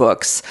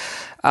books.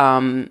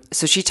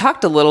 So she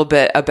talked a little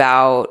bit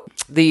about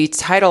the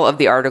title of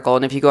the article.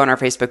 And if you go on our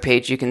Facebook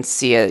page, you can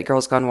see it,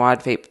 Girls Gone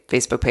WOD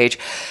Facebook page.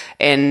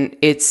 And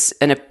it's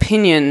an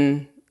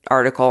opinion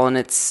article, and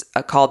it's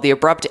called The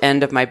Abrupt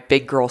End of My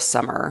Big Girl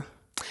Summer.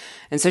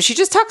 And so she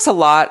just talks a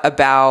lot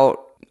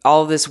about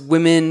all this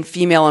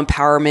female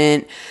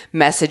empowerment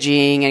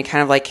messaging, and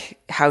kind of like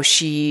how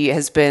she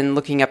has been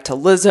looking up to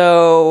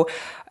Lizzo.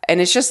 And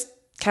it's just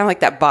kind of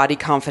like that body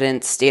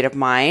confidence state of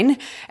mind.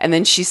 And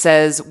then she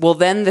says, well,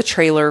 then the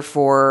trailer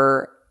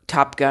for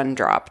Top Gun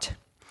dropped.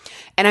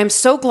 And I'm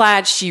so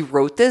glad she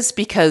wrote this,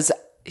 because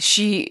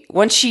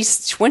when she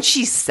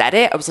said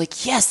it, I was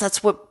like, yes,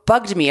 that's what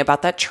bugged me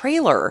about that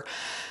trailer.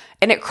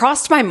 And it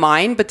crossed my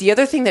mind. But the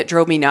other thing that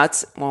drove me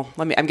nuts,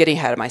 I'm getting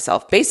ahead of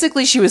myself.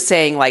 Basically, she was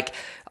saying, like,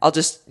 I'll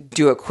just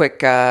do a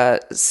quick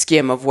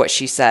skim of what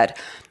she said.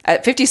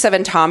 At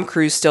 57, Tom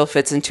Cruise still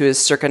fits into his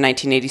circa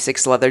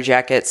 1986 leather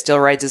jacket, still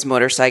rides his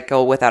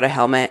motorcycle without a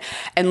helmet,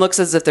 and looks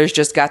as if there's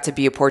just got to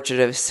be a portrait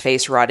of his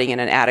face rotting in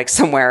an attic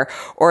somewhere,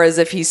 or as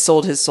if he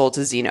sold his soul to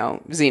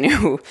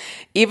Xenu.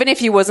 Even if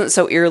he wasn't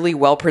so eerily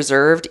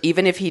well-preserved,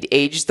 even if he'd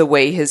aged the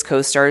way his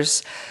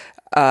co-stars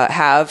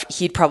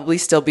he'd probably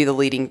still be the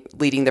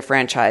leading the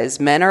franchise.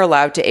 Men are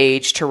allowed to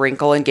age, to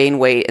wrinkle and gain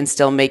weight, and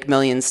still make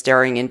millions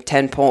starring in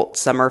tentpole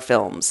summer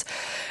films.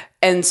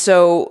 And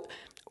so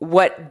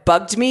what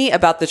bugged me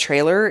about the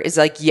trailer is,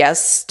 like,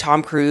 yes,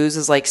 Tom Cruise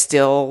is like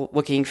still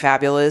looking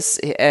fabulous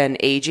and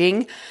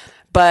aging,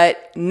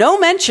 but no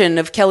mention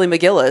of Kelly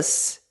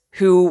McGillis,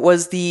 who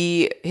was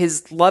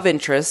his love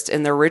interest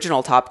in the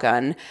original Top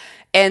Gun,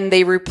 and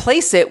they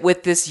replace it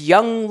with this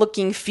young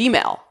looking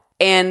female.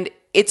 And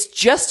it's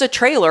just a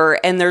trailer,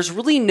 and there's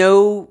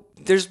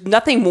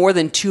nothing more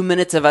than 2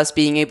 minutes of us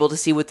being able to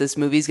see what this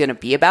movie's going to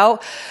be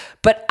about.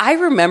 But I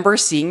remember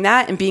seeing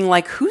that and being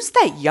like, who's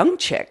that young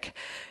chick?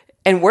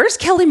 And where's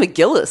Kelly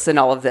McGillis in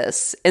all of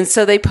this? And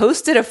so they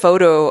posted a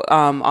photo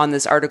on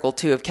this article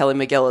too of Kelly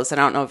McGillis. And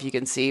I don't know if you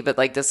can see, but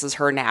like, this is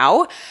her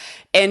now.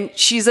 And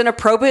she's an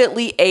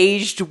appropriately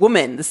aged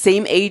woman, the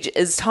same age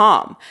as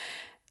Tom.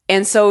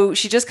 And so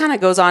she just kind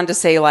of goes on to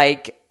say,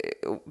 like,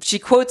 she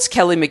quotes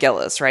Kelly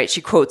McGillis, right?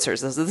 She quotes her.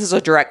 This is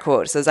a direct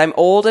quote. It says, "I'm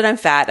old and I'm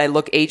fat. I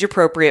look age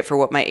appropriate for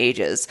what my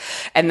age is."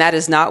 And that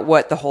is not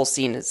what the whole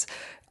scene is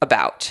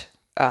about,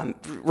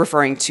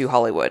 referring to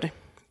Hollywood.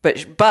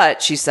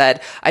 But she said,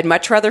 "I'd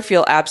much rather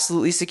feel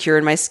absolutely secure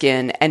in my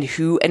skin and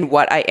who and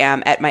what I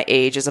am at my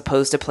age, as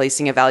opposed to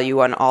placing a value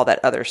on all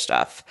that other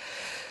stuff."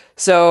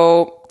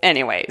 So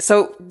anyway,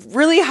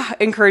 really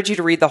encourage you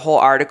to read the whole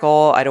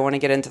article. I don't want to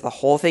get into the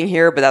whole thing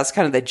here, but that's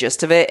kind of the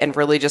gist of it. And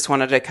really just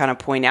wanted to kind of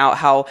point out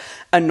how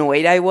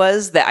annoyed I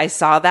was that I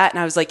saw that. And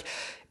I was like,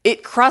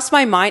 it crossed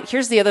my mind.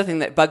 Here's the other thing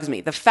that bugs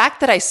me. The fact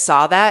that I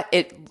saw that,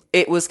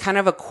 it was kind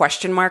of a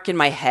question mark in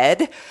my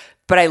head,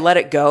 but I let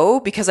it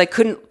go because I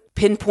couldn't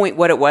pinpoint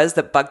what it was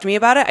that bugged me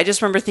about it. I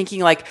just remember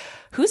thinking, like,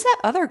 who's that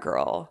other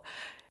girl?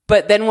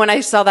 But then when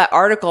I saw that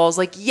article, I was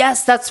like,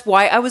 yes, that's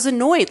why I was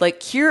annoyed.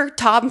 Like, here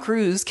Tom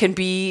Cruise can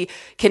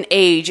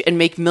age and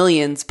make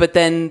millions, but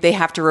then they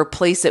have to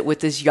replace it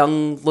with this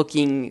young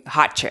looking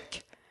hot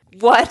chick.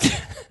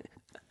 What?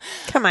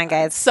 Come on,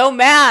 guys. So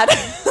mad.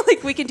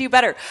 Like, we can do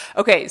better.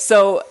 Okay,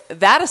 so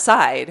that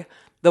aside,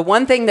 the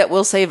one thing that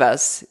will save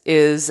us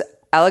is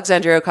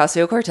Alexandria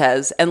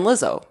Ocasio-Cortez and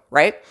Lizzo,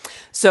 right?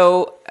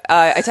 So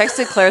I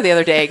texted Claire the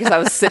other day because I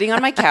was sitting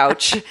on my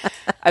couch.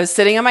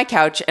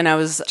 And I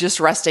was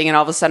just resting, and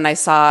all of a sudden I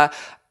saw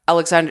I'm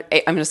going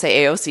to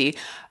say AOC,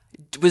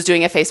 was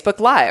doing a Facebook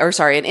Live,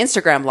 an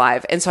Instagram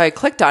Live. And so I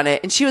clicked on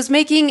it, and she was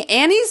making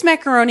Annie's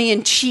macaroni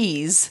and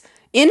cheese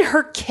in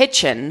her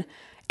kitchen,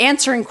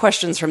 answering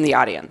questions from the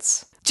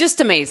audience.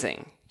 Just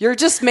amazing. You're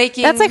just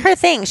making... That's like her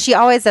thing. She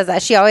always does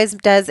that. She always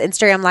does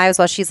Instagram Lives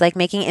while she's like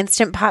making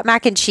instant pot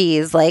mac and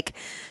cheese. Like,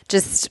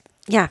 just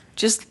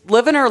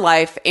living her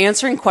life,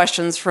 answering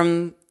questions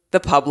from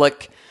the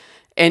public,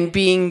 and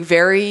being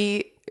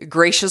very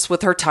gracious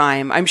with her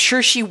time. I'm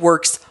sure she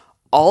works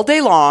all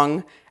day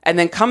long and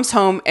then comes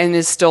home and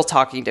is still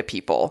talking to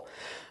people,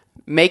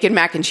 making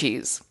mac and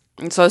cheese.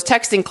 And so I was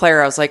texting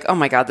Claire. I was like, oh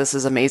my God, this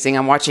is amazing.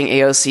 I'm watching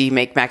AOC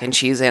make mac and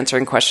cheese,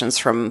 answering questions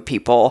from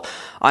people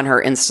on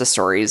her Insta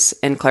stories.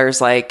 And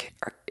Claire's like,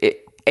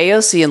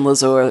 AOC and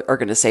Lizzo are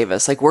going to save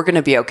us. Like, we're going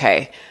to be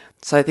okay.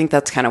 So I think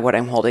that's kind of what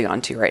I'm holding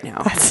on to right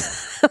now.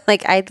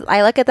 Like,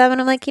 I look at them and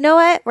I'm like, you know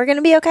what? We're going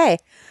to be okay.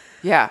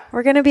 Yeah.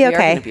 We're going to be okay. We're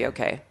going to be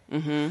okay.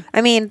 Mm-hmm.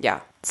 I mean,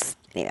 yeah.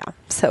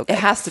 So good. It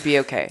has to be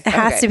okay. It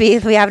has to be.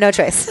 We have no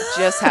choice.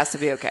 Just has to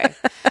be okay.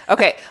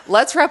 Okay,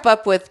 let's wrap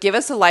up with give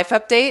us a life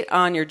update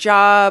on your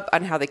job,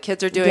 on how the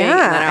kids are doing.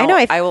 Yeah, and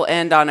then I will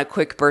end on a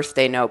quick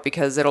birthday note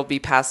because it'll be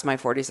past my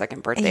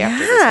 42nd birthday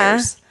after this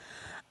airs.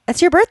 It's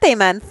your birthday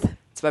month.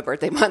 It's my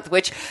birthday month,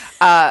 which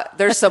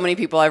there's so many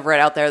people I've read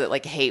out there that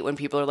like hate when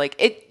people are like,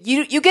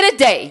 you get a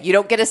day, you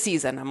don't get a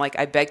season. I'm like,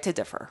 I beg to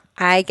differ.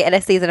 I get a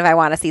season if I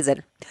want a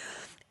season.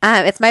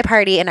 It's my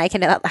party, and I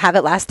can have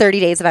it last 30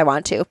 days if I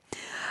want to.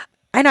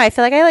 I know. I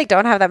feel like I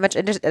don't have that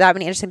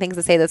many interesting things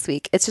to say this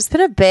week. It's just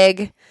been a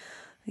big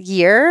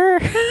year.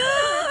 So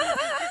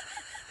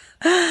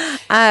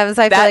I feel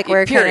like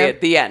we're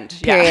the end.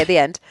 The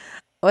end.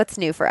 What's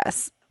new for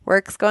us?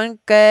 Work's going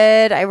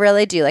good. I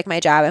really do like my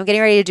job. I'm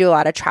getting ready to do a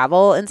lot of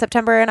travel in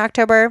September and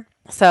October.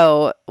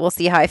 So we'll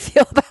see how I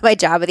feel about my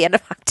job at the end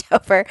of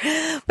October.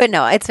 But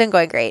no, it's been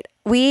going great.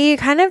 We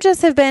kind of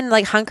just have been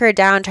like hunkered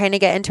down trying to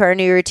get into our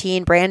new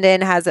routine.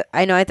 Brandon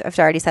I know I've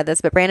already said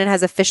this, but Brandon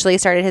has officially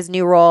started his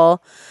new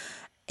role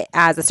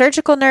as a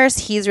surgical nurse.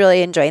 He's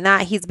really enjoying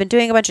that. He's been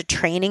doing a bunch of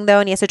training though,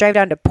 and he has to drive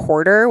down to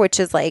Porter, which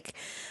is like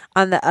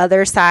on the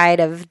other side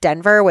of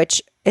Denver,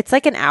 which it's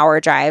like an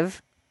hour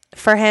drive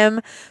for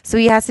him. So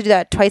he has to do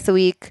that twice a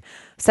week.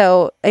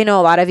 So I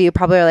know a lot of you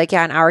probably are like,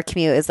 yeah, an hour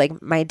commute is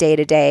like my day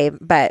to day,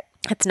 but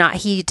it's not.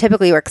 He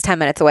typically works 10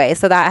 minutes away.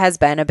 So that has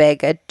been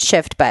a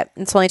shift, but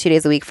it's only 2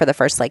 days a week for the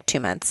first like 2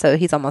 months. So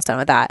he's almost done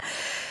with that.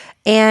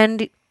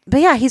 But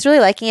yeah, he's really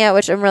liking it,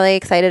 which I'm really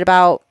excited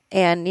about.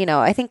 And,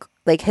 I think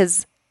like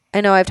I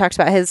know I've talked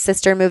about his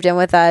sister moved in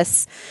with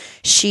us.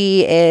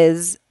 She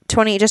is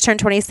just turned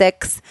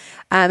 26.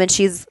 And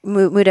she's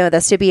moved in with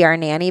us to be our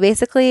nanny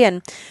basically.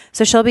 And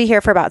so she'll be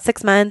here for about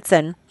 6 months,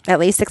 and at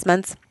least 6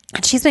 months.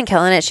 And she's been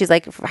killing it. She's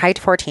like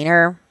hiked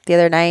 14er the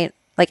other night,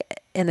 like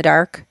in the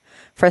dark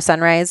for a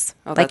sunrise,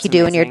 like you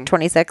do when you're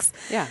 26.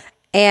 Yeah.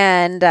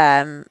 And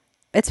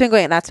that's been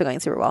going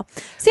super well.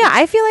 So yeah,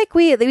 I feel like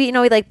we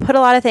like put a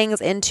lot of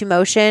things into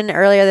motion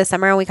earlier this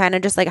summer, and we kind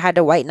of just like had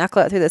to white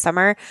knuckle it through the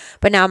summer.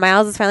 But now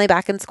Miles is finally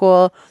back in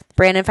school.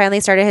 Brandon finally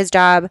started his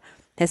job.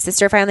 His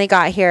sister finally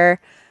got here,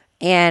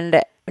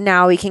 and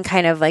now we can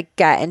kind of like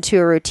get into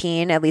a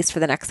routine, at least for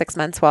the next 6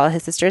 months while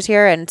his sister's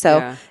here. And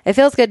so It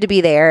feels good to be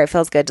there. It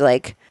feels good to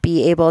like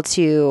be able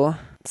to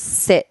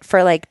sit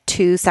for like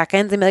 2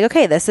 seconds and be like,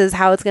 okay, this is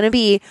how it's going to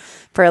be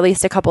for at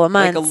least a couple of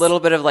months. Like a little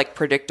bit of like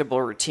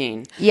predictable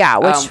routine. Yeah,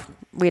 which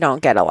we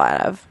don't get a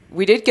lot of.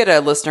 We did get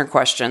a listener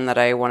question that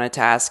I wanted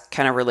to ask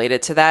kind of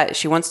related to that.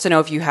 She wants to know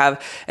if you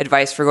have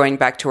advice for going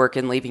back to work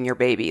and leaving your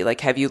baby.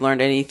 Like, have you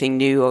learned anything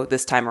new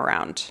this time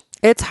around?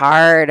 It's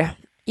hard.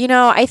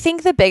 I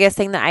think the biggest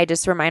thing that I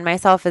just remind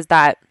myself is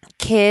that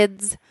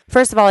kids,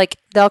 first of all, like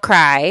they'll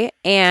cry,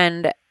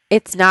 and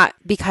it's not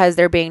because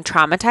they're being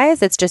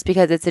traumatized. It's just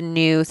because it's a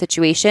new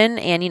situation,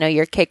 and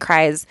your kid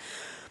cries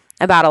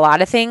about a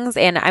lot of things.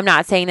 And I'm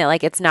not saying that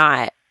like it's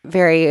not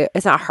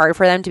hard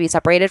for them to be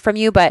separated from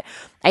you, but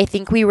I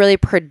think we really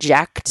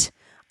project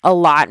a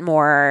lot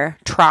more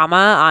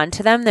trauma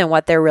onto them than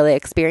what they're really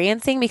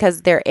experiencing,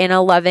 because they're in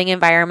a loving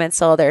environment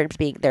still.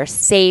 They're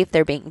safe.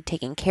 They're being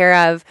taken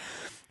care of.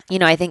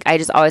 I think I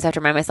just always have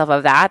to remind myself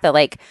of that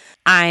like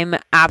I'm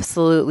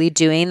absolutely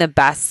doing the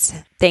best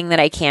thing that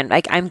I can.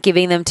 Like I'm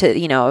giving them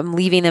I'm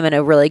leaving them in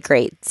a really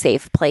great,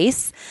 safe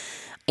place.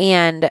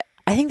 And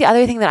I think the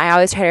other thing that I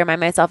always try to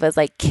remind myself is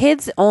like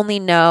kids only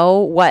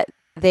know what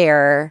they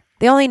know,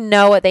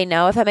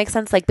 if that makes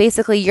sense. Like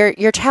basically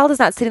your child is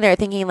not sitting there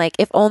thinking like,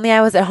 if only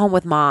I was at home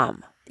with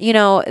mom.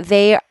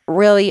 They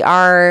really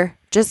are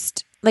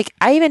just like,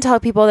 I even tell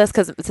people this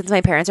because since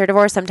my parents are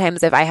divorced,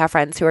 sometimes if I have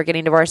friends who are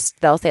getting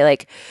divorced, they'll say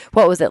like,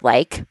 what was it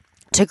like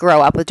to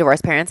grow up with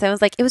divorced parents? And I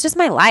was like, it was just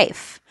my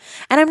life.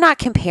 And I'm not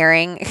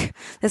comparing,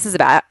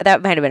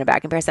 that might have been a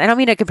bad comparison. I don't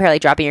mean to compare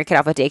like dropping your kid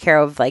off at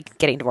daycare of like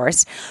getting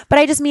divorced, but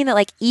I just mean that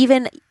like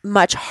even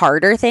much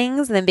harder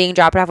things than being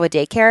dropped off with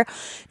daycare,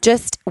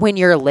 just when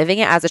you're living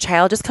it as a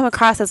child, just come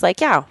across as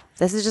like, yeah,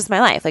 this is just my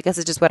life. Like, this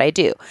is just what I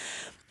do.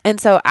 And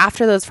so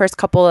after those first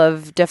couple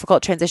of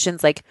difficult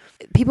transitions, like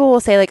people will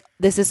say like,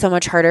 this is so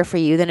much harder for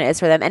you than it is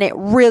for them. And it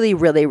really,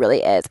 really,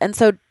 really is. And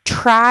so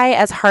try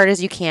as hard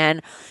as you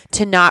can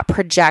to not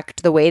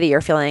project the way that you're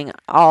feeling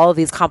all of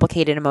these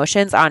complicated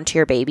emotions onto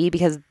your baby,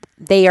 because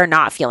they are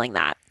not feeling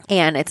that.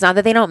 And it's not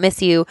that they don't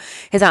miss you.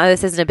 It's not that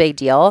this isn't a big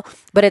deal,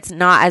 but it's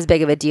not as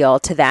big of a deal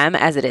to them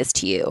as it is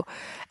to you.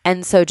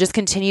 And so just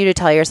continue to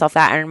tell yourself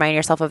that and remind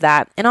yourself of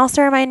that. And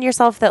also remind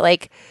yourself that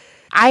like,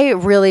 I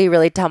really,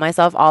 really tell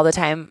myself all the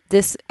time,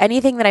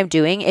 anything that I'm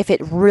doing, if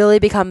it really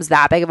becomes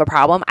that big of a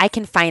problem, I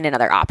can find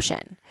another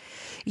option.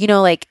 You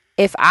know, like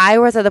if I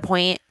was at the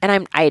point,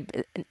 and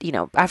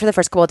after the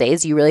first couple of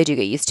days, you really do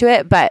get used to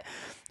it,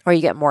 or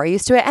you get more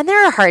used to it. And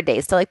there are hard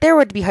days. So like there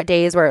would be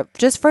days where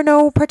just for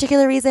no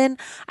particular reason,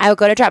 I would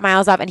go to drop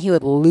Miles off and he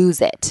would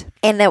lose it.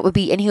 And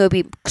he would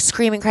be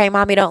screaming, crying,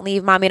 Mommy, don't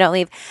leave. Mommy, don't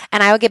leave.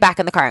 And I would get back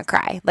in the car and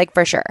cry, like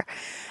for sure.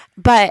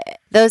 But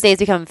those days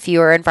become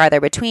fewer and farther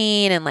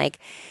between. And like,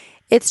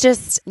 it's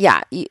just,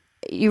 yeah,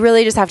 you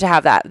really just have to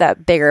have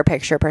that bigger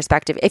picture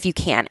perspective if you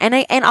can.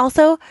 And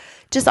also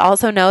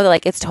know that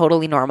like, it's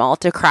totally normal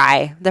to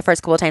cry the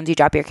first couple of times you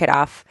drop your kid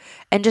off,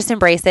 and just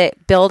embrace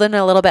it, build in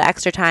a little bit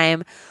extra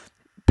time,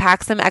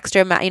 pack some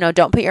extra,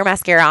 don't put your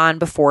mascara on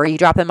before you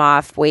drop them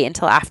off, wait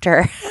until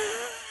after.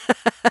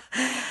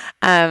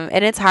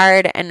 And it's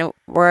hard, and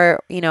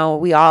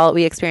we all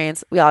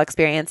experience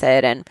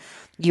it, and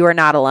you are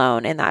not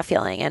alone in that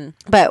feeling.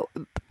 But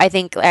I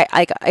think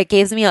it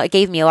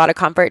gave me a lot of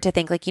comfort to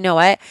think like, you know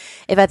what,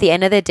 if at the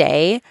end of the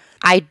day,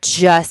 I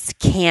just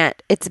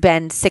can't, it's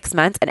been 6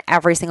 months and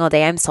every single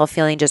day I'm still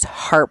feeling just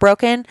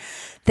heartbroken,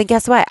 then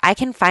guess what? I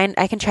can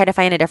try to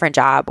find a different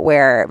job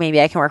where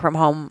maybe I can work from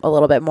home a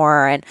little bit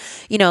more. And,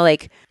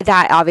 like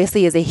that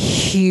obviously is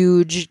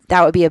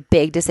that would be a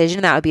big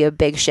decision. That would be a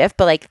big shift,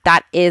 but like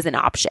that is an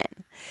option.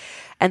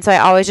 And so I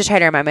always just try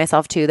to remind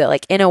myself too that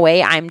like, in a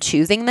way, I'm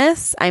choosing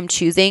this. I'm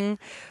choosing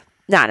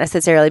not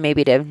necessarily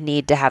maybe to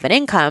need to have an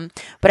income,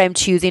 but I'm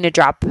choosing to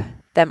drop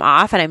them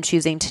off, and I'm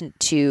choosing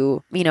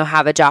to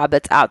have a job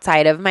that's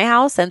outside of my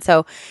house. And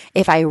so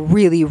if I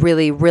really,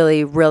 really,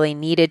 really, really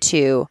needed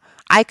to,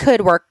 I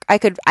could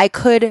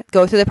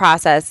go through the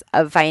process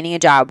of finding a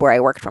job where I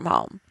worked from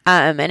home.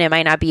 And it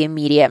might not be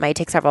immediate. It might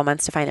take several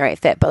months to find the right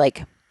fit, but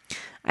like,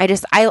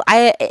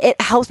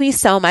 it helps me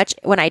so much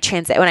when I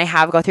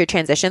go through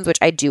transitions, which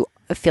I do,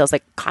 it feels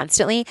like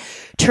constantly,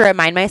 to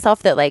remind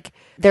myself that like,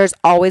 there's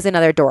always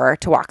another door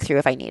to walk through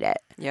if I need it.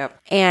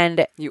 Yep.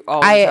 And you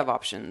always have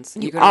options.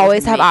 You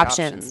always have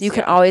options. You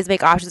can always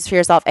make options for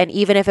yourself. And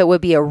even if it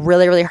would be a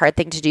really, really hard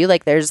thing to do,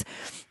 like there's,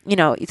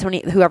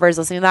 whoever is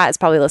listening to that is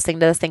probably listening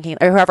to this thinking,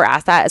 or whoever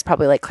asked that is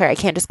probably like, Claire, I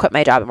can't just quit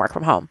my job and work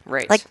from home.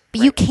 Right. Like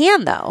you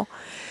can though.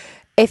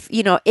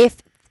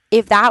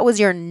 If that was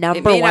your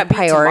number one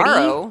priority,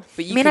 tomorrow,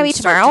 but you can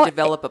start to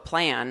develop a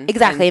plan.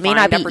 Exactly. It may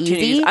not be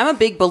easy. I'm a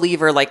big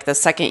believer, like the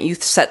second you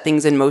set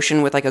things in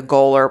motion with like a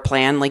goal or a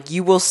plan, like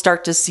you will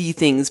start to see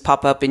things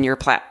pop up in your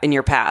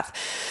path.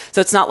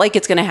 So it's not like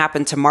it's going to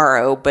happen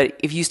tomorrow, but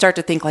if you start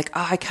to think like,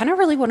 I kind of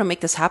really want to make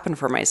this happen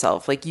for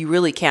myself, like you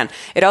really can.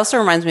 It also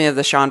reminds me of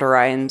the Shonda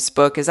Rhimes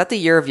book. Is that The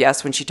Year of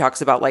Yes? When she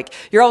talks about like,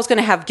 you're always going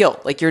to have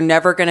guilt. Like you're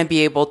never going to be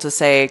able to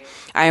say,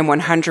 I am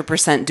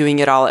 100% doing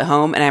it all at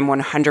home and I'm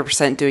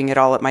 100% doing it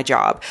all at my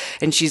job.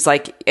 And she's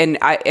like, and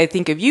I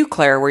think of you,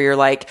 Claire, where you're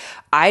like,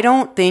 I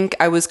don't think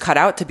I was cut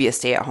out to be a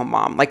stay-at-home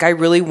mom. Like I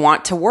really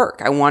want to work.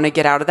 I want to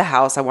get out of the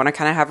house. I want to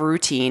kind of have a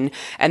routine.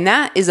 And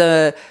that is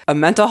a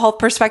mental health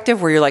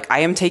perspective where you're like, I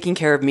am taking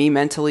care of me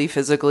mentally,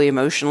 physically,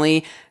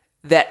 emotionally,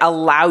 that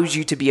allows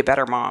you to be a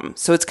better mom.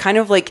 So it's kind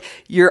of like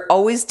you're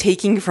always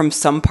taking from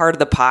some part of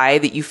the pie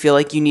that you feel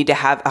like you need to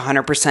have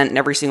 100% in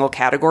every single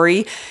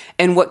category.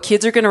 And what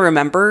kids are going to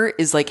remember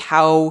is like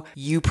how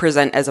you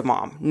present as a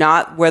mom,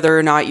 not whether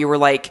or not you were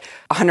like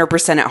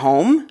 100% at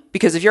home.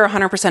 Because if you're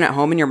 100% at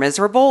home and you're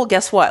miserable,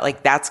 guess what?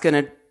 Like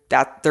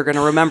they're going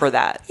to remember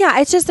that. Yeah.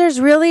 It's just,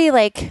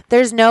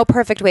 there's no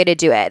perfect way to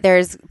do it.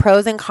 There's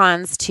pros and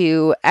cons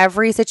to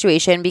every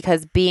situation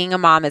because being a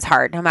mom is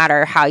hard no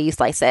matter how you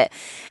slice it.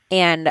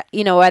 And,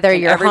 whether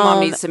you're every home, mom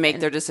needs to make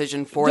their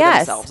decision for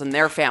themselves and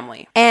their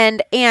family.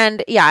 And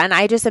yeah, and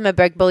I just am a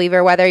big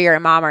believer, whether you're a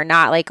mom or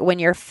not, like when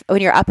you're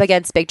up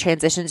against big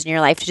transitions in your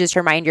life, to just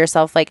remind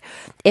yourself, like,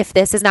 if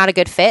this is not a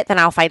good fit, then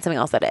I'll find something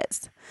else that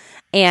is.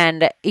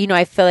 And,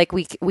 I feel like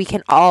we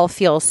can all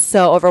feel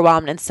so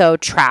overwhelmed and so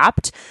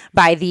trapped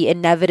by the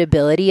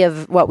inevitability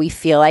of what we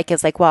feel like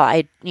is like, well,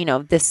 I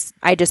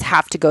just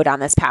have to go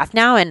down this path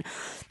now. And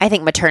I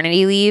think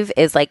maternity leave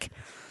is like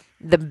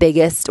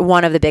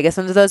one of the biggest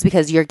ones of those,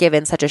 because you're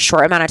given such a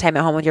short amount of time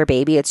at home with your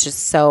baby. It's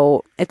just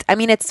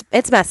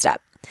it's messed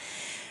up.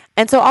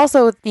 And so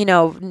also,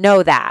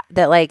 know that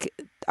like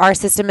our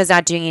system is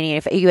not doing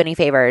you any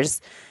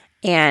favors,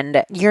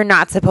 and you're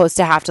not supposed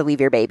to have to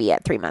leave your baby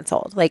at 3 months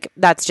old. Like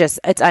that's just,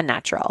 it's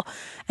unnatural.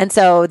 And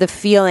so the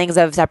feelings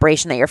of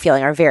separation that you're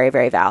feeling are very,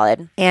 very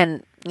valid.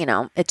 And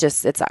it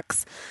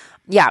sucks.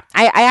 Yeah.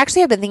 I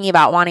actually have been thinking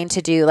about wanting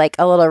to do like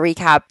a little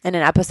recap in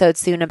an episode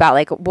soon about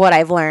like what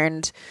I've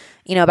learned,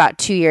 about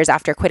 2 years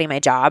after quitting my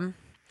job,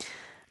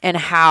 and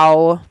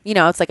how,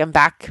 it's like I'm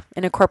back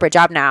in a corporate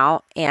job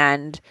now,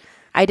 and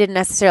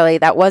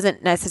that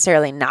wasn't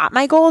necessarily not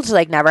my goal to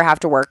like never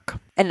have to work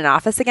in an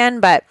office again.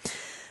 But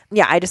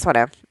yeah, I just want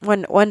to,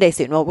 one day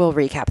soon, we'll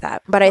recap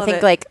that. But I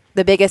think like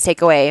the biggest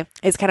takeaway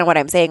is kind of what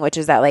I'm saying, which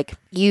is that like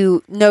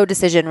no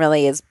decision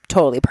really is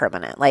totally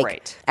permanent.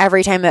 Like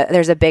every time that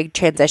there's a big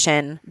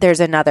transition, there's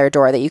another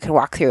door that you can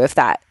walk through if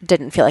that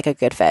didn't feel like a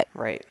good fit.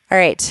 Right. All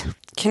right.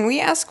 Can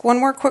we ask one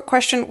more quick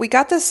question? We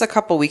got this a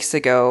couple weeks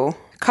ago.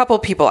 A couple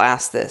people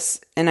asked this,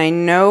 and I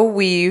know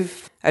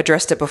we've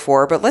addressed it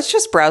before, but let's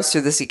just browse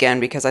through this again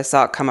because I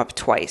saw it come up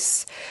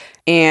twice.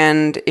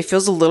 And it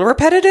feels a little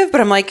repetitive, but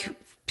I'm like,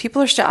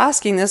 people are still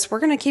asking this. We're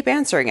going to keep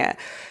answering it.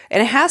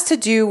 And it has to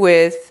do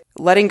with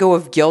letting go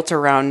of guilt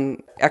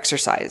around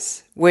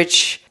exercise,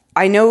 which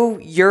I know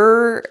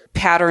your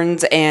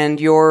patterns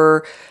and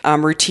your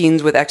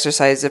routines with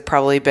exercise have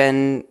probably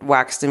been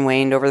waxed and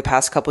waned over the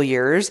past couple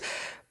years.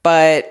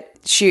 But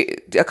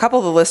a couple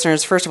of the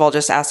listeners, first of all,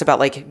 just asked about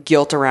like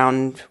guilt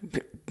around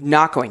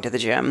not going to the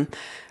gym,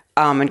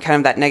 and kind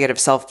of that negative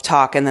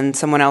self-talk. And then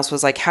someone else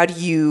was like, how do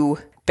you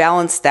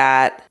balance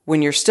that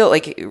when you're still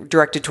like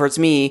directed towards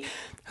me,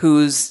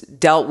 who's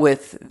dealt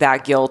with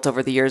that guilt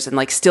over the years and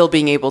like still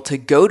being able to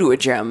go to a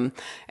gym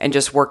and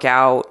just work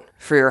out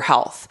for your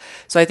health?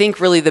 So I think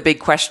really the big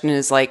question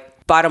is like,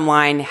 bottom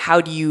line, how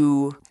do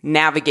you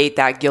navigate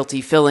that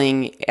guilty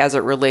feeling as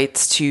it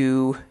relates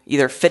to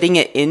either fitting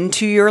it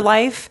into your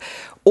life,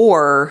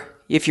 or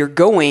if you're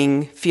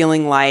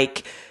feeling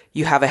like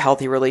you have a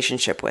healthy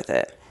relationship with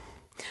it?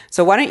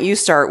 So why don't you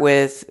start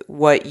with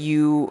what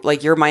your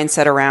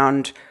mindset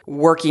around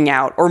working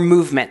out or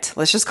movement?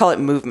 Let's just call it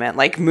movement,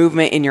 like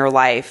movement in your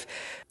life.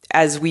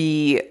 As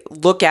we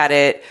look at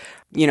it,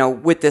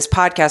 with this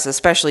podcast,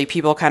 especially,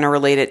 people kind of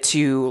relate it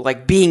to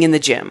like being in the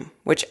gym,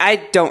 which I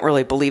don't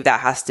really believe it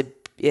has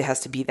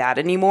to be that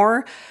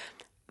anymore.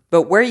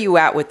 But where are you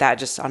at with that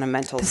just on a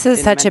mental This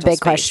is such a big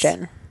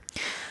question.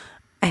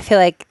 I feel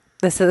like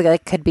this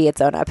could be its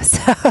own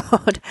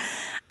episode.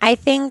 I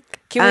think.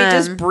 Can we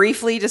just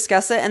briefly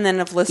discuss it? And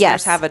then if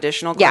listeners have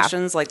additional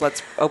questions, like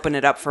let's open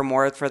it up for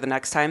more for the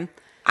next time.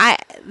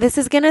 This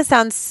is going to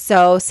sound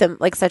so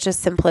like such a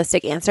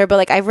simplistic answer, but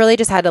like I've really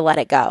just had to let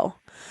it go.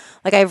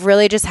 Like I've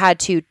really just had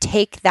to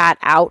take that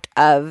out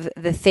of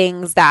the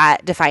things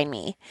that define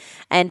me,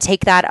 and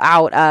take that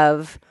out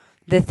of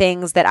the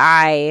things that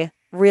I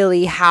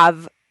really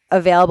have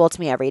available to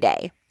me every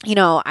day.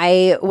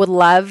 I would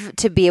love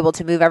to be able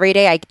to move every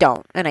day. I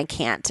don't, and I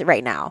can't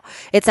right now.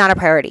 It's not a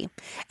priority.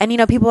 And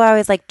people are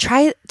always like,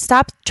 try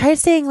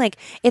saying like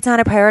it's not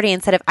a priority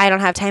instead of I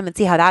don't have time, and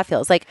see how that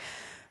feels. Like,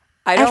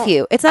 F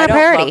you. It's not a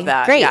priority. Love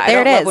that. Great. Yeah,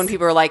 there I don't it love is. when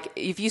people are like,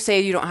 if you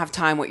say you don't have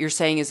time, what you're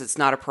saying is it's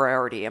not a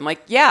priority. I'm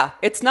like, yeah,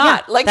 it's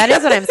not. Yeah, like that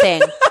is what I'm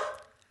saying.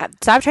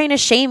 Stop trying to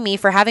shame me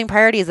for having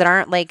priorities that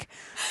aren't like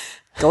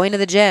going to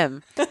the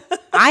gym.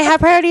 I have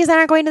priorities that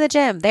aren't going to the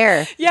gym.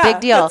 There. Big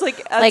deal.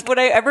 That's what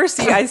I ever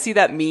see. I see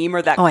that meme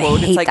or that quote. I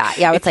hate it's like, that.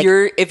 Yeah,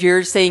 if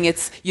you're saying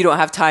you don't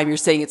have time, you're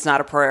saying it's not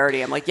a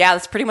priority. I'm like, yeah,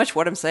 that's pretty much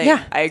what I'm saying.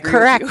 Yeah, I agree.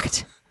 Correct. With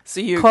you. So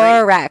you agree.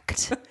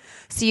 Correct.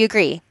 So you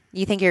agree.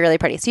 You think you're really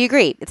pretty. So you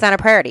agree. It's not a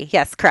priority.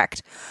 Yes,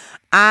 correct.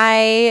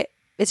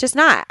 It's just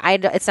not.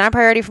 It's not a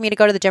priority for me to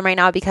go to the gym right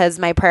now because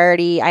my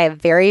priority, I have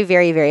very,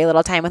 very, very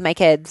little time with my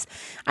kids.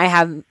 I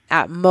have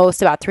at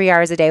most about 3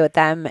 hours a day with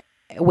them,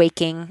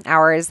 waking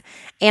hours.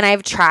 And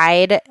I've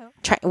tried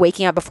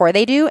waking up before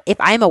they do. If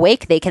I'm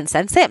awake, they can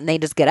sense it and they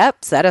just get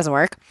up. So that doesn't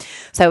work.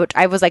 So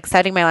I was like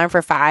setting my alarm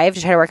for 5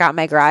 to try to work out in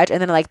my garage.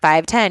 And then like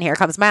 5:10, here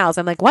comes Miles.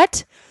 I'm like,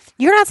 what?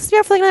 You're not supposed to be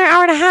up for like another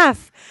hour and a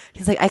half.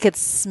 He's like, I could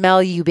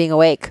smell you being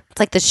awake. It's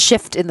like the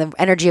shift in the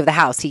energy of the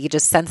house. He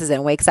just senses it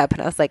and wakes up.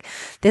 And I was like,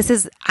 this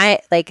is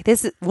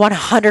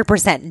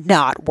 100%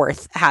 not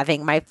worth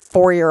having my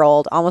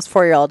 4-year-old, almost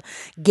 4-year-old,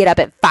 get up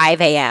at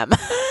 5 a.m.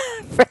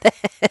 for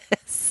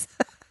this.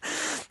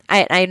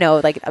 I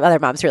know like other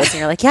moms who are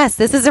listening are like, yes,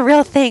 this is a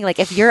real thing. Like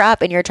if you're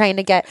up and you're trying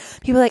to get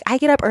people like, I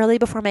get up early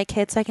before my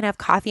kids so I can have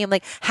coffee. I'm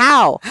like,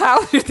 how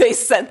do they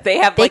sense? They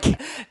have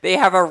they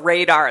have a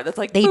radar that's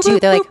like, they do.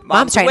 They're like,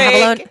 mom's trying to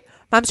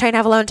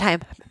have alone time.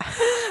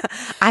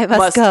 I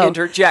must go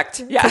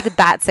interject. Yeah. It's like the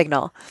bat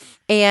signal.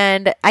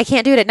 And I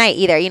can't do it at night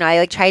either. I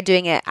like tried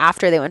doing it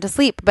after they went to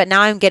sleep, but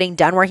now I'm getting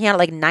done working out at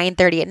like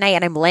 9:30 at night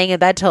and I'm laying in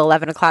bed till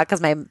 11 o'clock because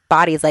my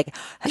body's like,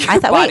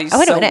 wait a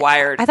minute.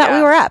 Wired. I thought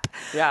we were up.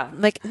 Yeah. I'm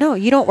like, no,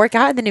 you don't work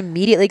out and then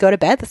immediately go to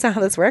bed. That's not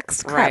how this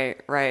works.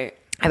 Crap. Right.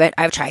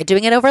 I've tried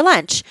doing it over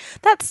lunch.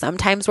 That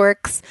sometimes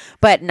works,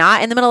 but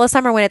not in the middle of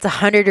summer when it's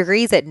 100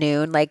 degrees at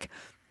noon. Like,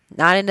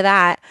 not into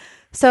that.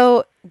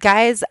 So,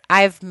 guys,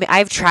 I've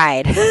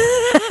tried,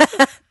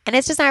 and And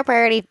it's just not a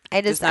priority.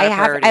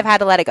 I've had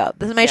to let it go.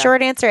 This is my Yeah.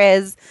 short answer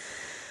is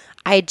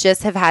I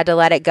just have had to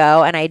let it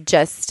go, and I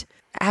just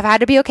have had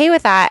to be okay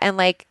with that. And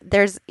like,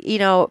 there's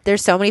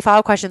so many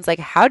follow-up questions like,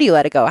 how do you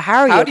let it go?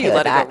 How do you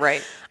let it go?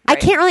 Right. I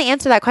can't really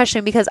answer that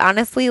question because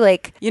honestly,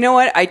 like, you know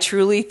what? I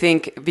truly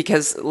think,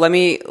 because let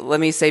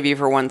me save you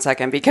for 1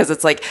 second, because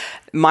it's like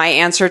my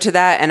answer to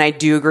that. And I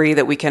do agree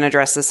that we can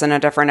address this in a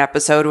different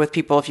episode with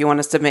people if you want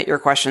to submit your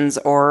questions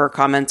or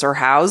comments or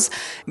hows.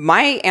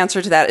 My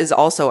answer to that is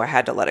also I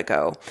had to let it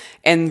go.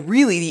 And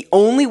really the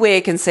only way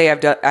I can say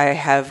I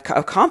have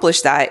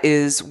accomplished that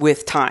is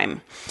with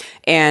time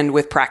and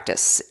with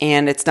practice.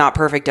 And it's not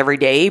perfect every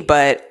day,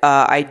 but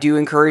I do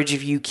encourage,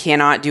 if you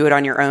cannot do it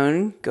on your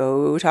own,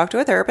 go talk to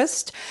a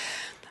therapist.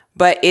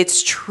 But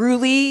it's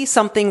truly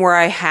something where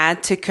I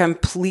had to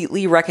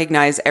completely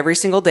recognize every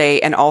single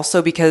day. And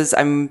also because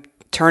I'm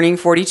turning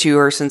 42,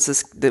 or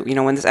since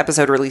when this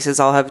episode releases,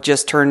 I'll have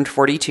just turned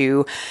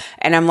 42.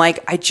 And I'm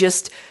like,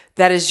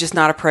 that is just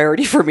not a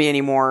priority for me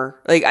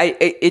anymore. Like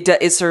it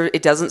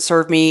doesn't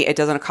serve me. It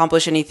doesn't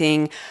accomplish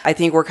anything. I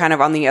think we're kind of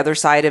on the other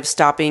side of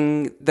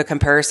stopping the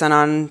comparison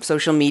on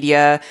social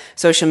media.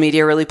 Social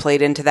media really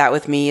played into that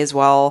with me as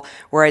well,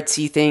 where I'd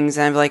see things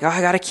and I'd be like, oh, I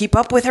got to keep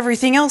up with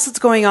everything else that's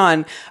going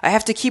on. I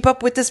have to keep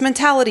up with this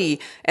mentality.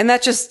 And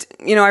that just,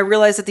 I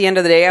realized at the end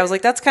of the day, I was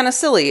like, that's kind of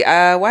silly.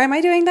 Why am I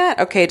doing that?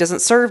 Okay. It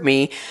doesn't serve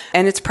me.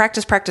 And it's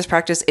practice, practice,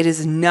 practice. It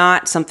is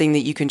not something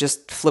that you can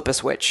just flip a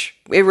switch.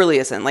 It really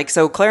isn't. Like,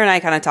 so Claire and I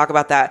kind of talk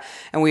about that,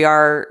 and we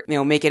are,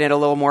 making it a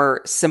little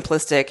more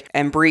simplistic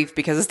and brief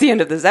because it's the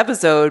end of this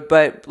episode,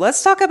 but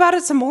let's talk about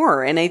it some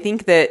more. And I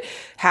think that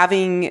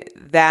having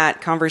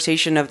that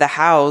conversation of the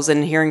hows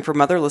and hearing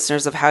from other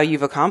listeners of how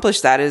you've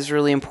accomplished that is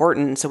really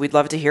important. So we'd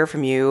love to hear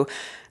from you.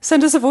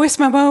 Send us a voice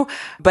memo.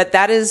 But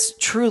that is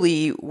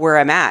truly where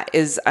I'm at,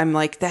 is I'm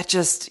like, that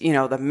just,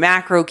 the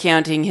macro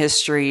counting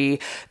history,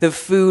 the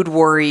food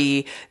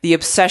worry, the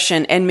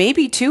obsession. And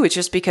maybe too, it's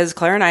just because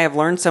Claire and I have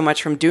learned so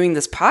much from doing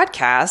this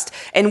podcast,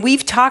 and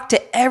we've talked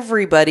to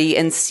everybody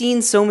and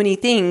seen so many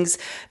things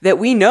that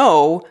we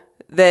know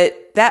that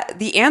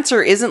the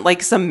answer isn't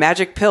like some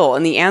magic pill,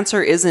 and the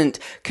answer isn't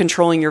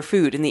controlling your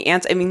food, and the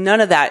answer, none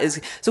of that is.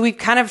 So we've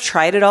kind of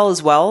tried it all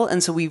as well.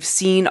 And so we've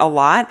seen a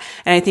lot,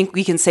 and I think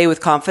we can say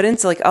with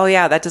confidence, like, oh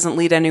yeah, that doesn't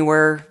lead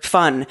anywhere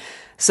fun.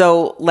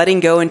 So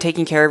letting go and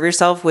taking care of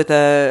yourself with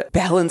a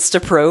balanced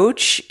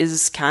approach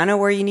is kind of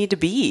where you need to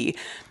be.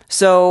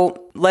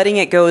 So letting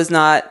it go is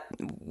not,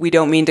 we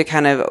don't mean to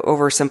kind of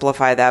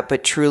oversimplify that,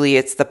 but truly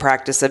it's the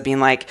practice of being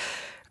like,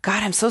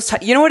 God, I'm so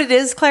tired. You know what it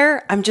is,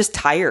 Claire? I'm just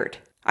tired.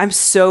 I'm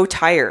so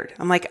tired.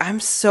 I'm like, I'm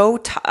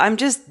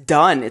just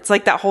done. It's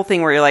like that whole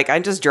thing where you're like,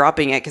 I'm just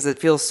dropping it because it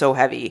feels so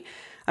heavy.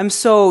 I'm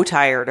so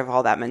tired of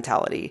all that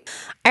mentality.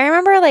 I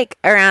remember like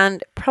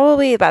around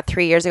probably about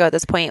 3 years ago at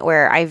this point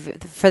where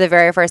for the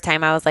very first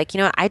time, I was like,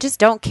 I just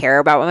don't care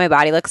about what my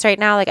body looks right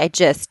now. Like, I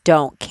just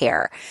don't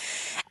care.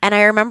 And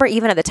I remember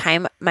even at the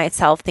time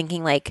myself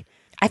thinking like,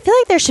 I feel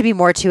like there should be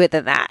more to it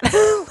than that.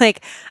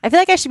 Like, I feel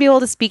like I should be able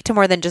to speak to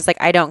more than just like,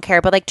 I don't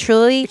care. But like,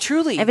 truly,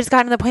 I've just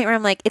gotten to the point where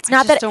I'm like, it's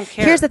not that,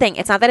 here's the thing.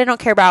 It's not that I don't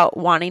care about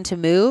wanting to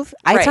move.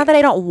 It's not that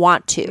I don't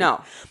want to.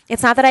 No.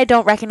 It's not that I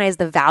don't recognize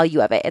the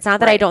value of it. It's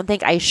not that I don't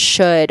think I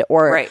should,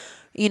 or,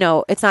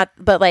 it's not,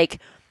 but like,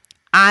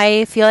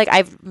 I feel like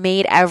I've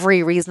made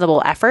every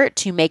reasonable effort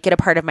to make it a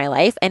part of my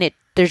life, and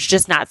there's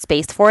just not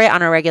space for it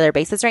on a regular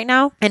basis right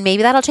now. And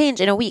maybe that'll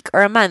change in a week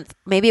or a month.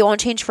 Maybe it won't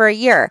change for a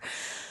year.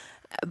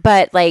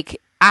 But like,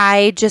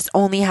 I just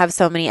only have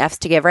so many F's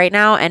to give right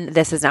now, and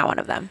this is not one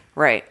of them.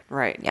 Right.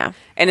 Yeah.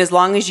 And as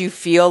long as you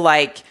feel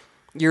like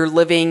you're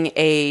living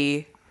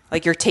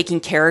like you're taking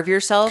care of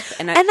yourself.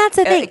 And that's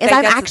the thing, is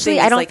I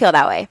don't feel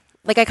that way.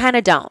 Like, I kind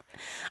of don't.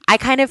 I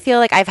kind of feel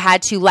like I've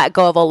had to let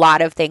go of a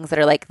lot of things that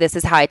are like, this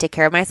is how I take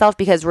care of myself,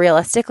 because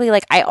realistically,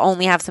 like, I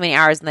only have so many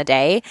hours in the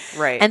day.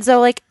 Right. And so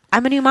like,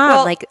 I'm a new mom.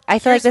 Well, like, I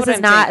feel like this is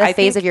not a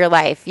phase of your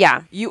life.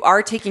 Yeah. You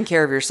are taking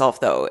care of yourself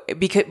though,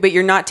 but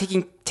you're not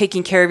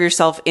taking care of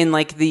yourself in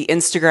like the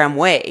Instagram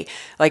way,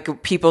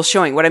 like people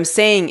showing. What I'm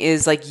saying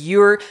is like,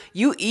 you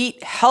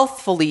eat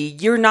healthfully.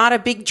 You're not a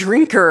big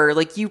drinker.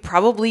 Like, you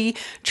probably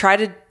try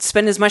to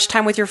spend as much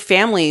time with your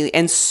family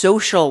and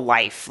social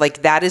life.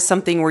 Like, that is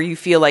something where you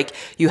feel like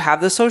you have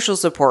the social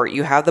support,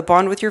 you have the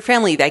bond with your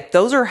family. Like,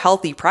 those are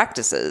healthy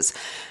practices.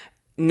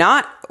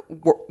 Not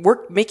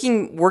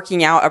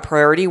working out a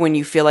priority when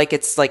you feel like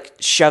it's like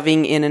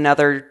shoving in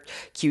another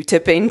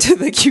Q-tip into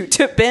the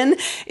Q-tip bin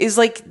is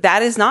like,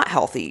 that is not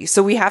healthy.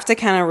 So we have to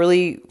kind of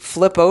really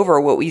flip over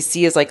what we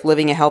see as like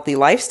living a healthy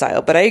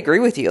lifestyle. But I agree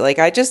with you. Like,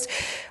 I just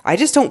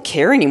don't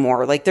care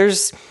anymore. Like,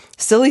 there's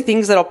silly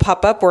things that'll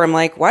pop up where I'm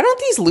like, why don't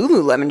these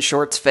Lululemon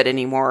shorts fit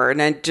anymore?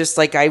 And I just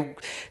like,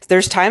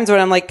 there's times when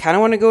I'm like, kind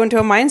of want to go into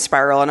a mind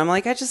spiral, and I'm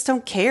like, I just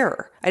don't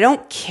care. I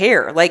don't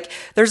care. Like,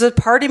 there's a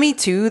part of me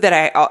too that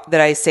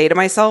I say to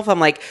myself,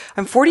 I'm like,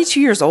 I'm 42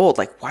 years old.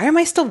 Like, why am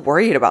I still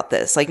worried about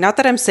this? Like, not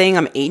that I'm saying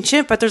I'm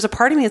ancient, but there's a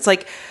part of me, it's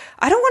like,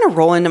 I don't want to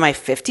roll into my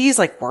 50s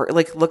like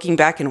looking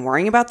back and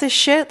worrying about this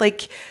shit.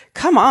 Like,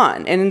 come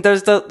on. And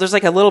there's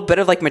like a little bit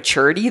of like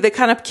maturity that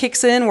kind of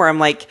kicks in where I'm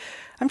like,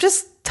 I'm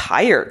just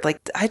tired. Like,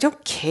 I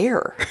don't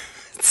care.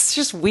 It's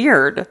just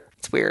weird.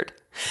 It's weird.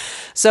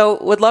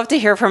 So would love to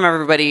hear from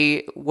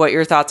everybody what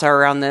your thoughts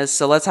are around this.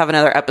 So let's have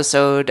another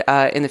episode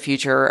in the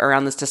future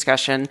around this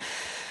discussion.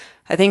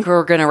 I think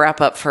we're going to wrap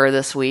up for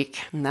this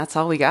week. And that's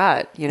all we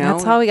got.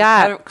 That's all we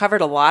got. We've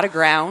covered a lot of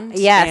ground.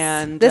 Yes.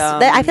 And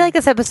I feel like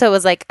this episode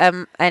was like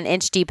an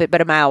inch deep, but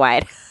a mile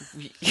wide.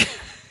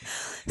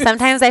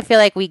 Sometimes I feel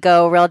like we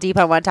go real deep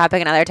on one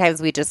topic and other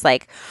times we just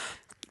like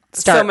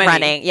start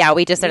running. Yeah,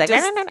 we just are like,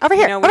 no, over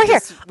here, over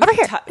here, over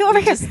here, over here.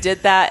 We just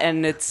did that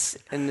and it's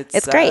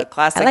great.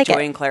 Classic like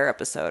Joy and Claire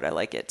episode. I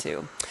like it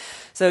too.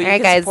 So you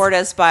right, can support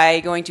us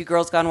by going to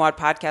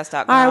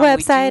girlsgonewildpodcast.com. Our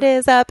website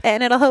is up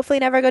and it'll hopefully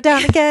never go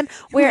down again.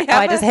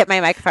 I just hit my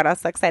microphone. I was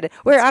so excited.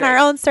 We're on our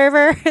own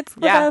server. It's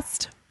the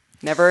best.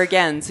 Never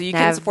again. So you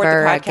can support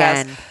the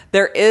podcast. Again.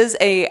 There is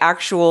a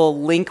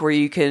actual link where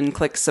you can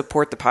click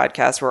support the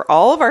podcast where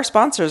all of our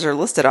sponsors are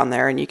listed on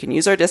there and you can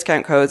use our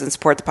discount codes and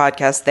support the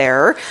podcast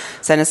there.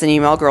 Send us an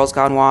email,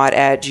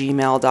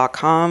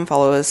 girlsgonewad@gmail.com.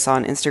 Follow us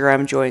on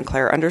Instagram,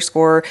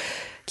 joyandclaire_.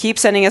 Keep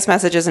sending us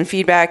messages and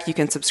feedback. You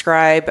can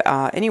subscribe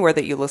anywhere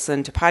that you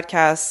listen to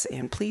podcasts.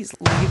 And please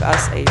leave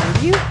us a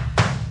review.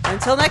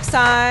 Until next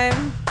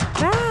time.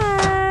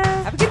 Bye.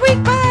 Have a good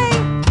week. Bye.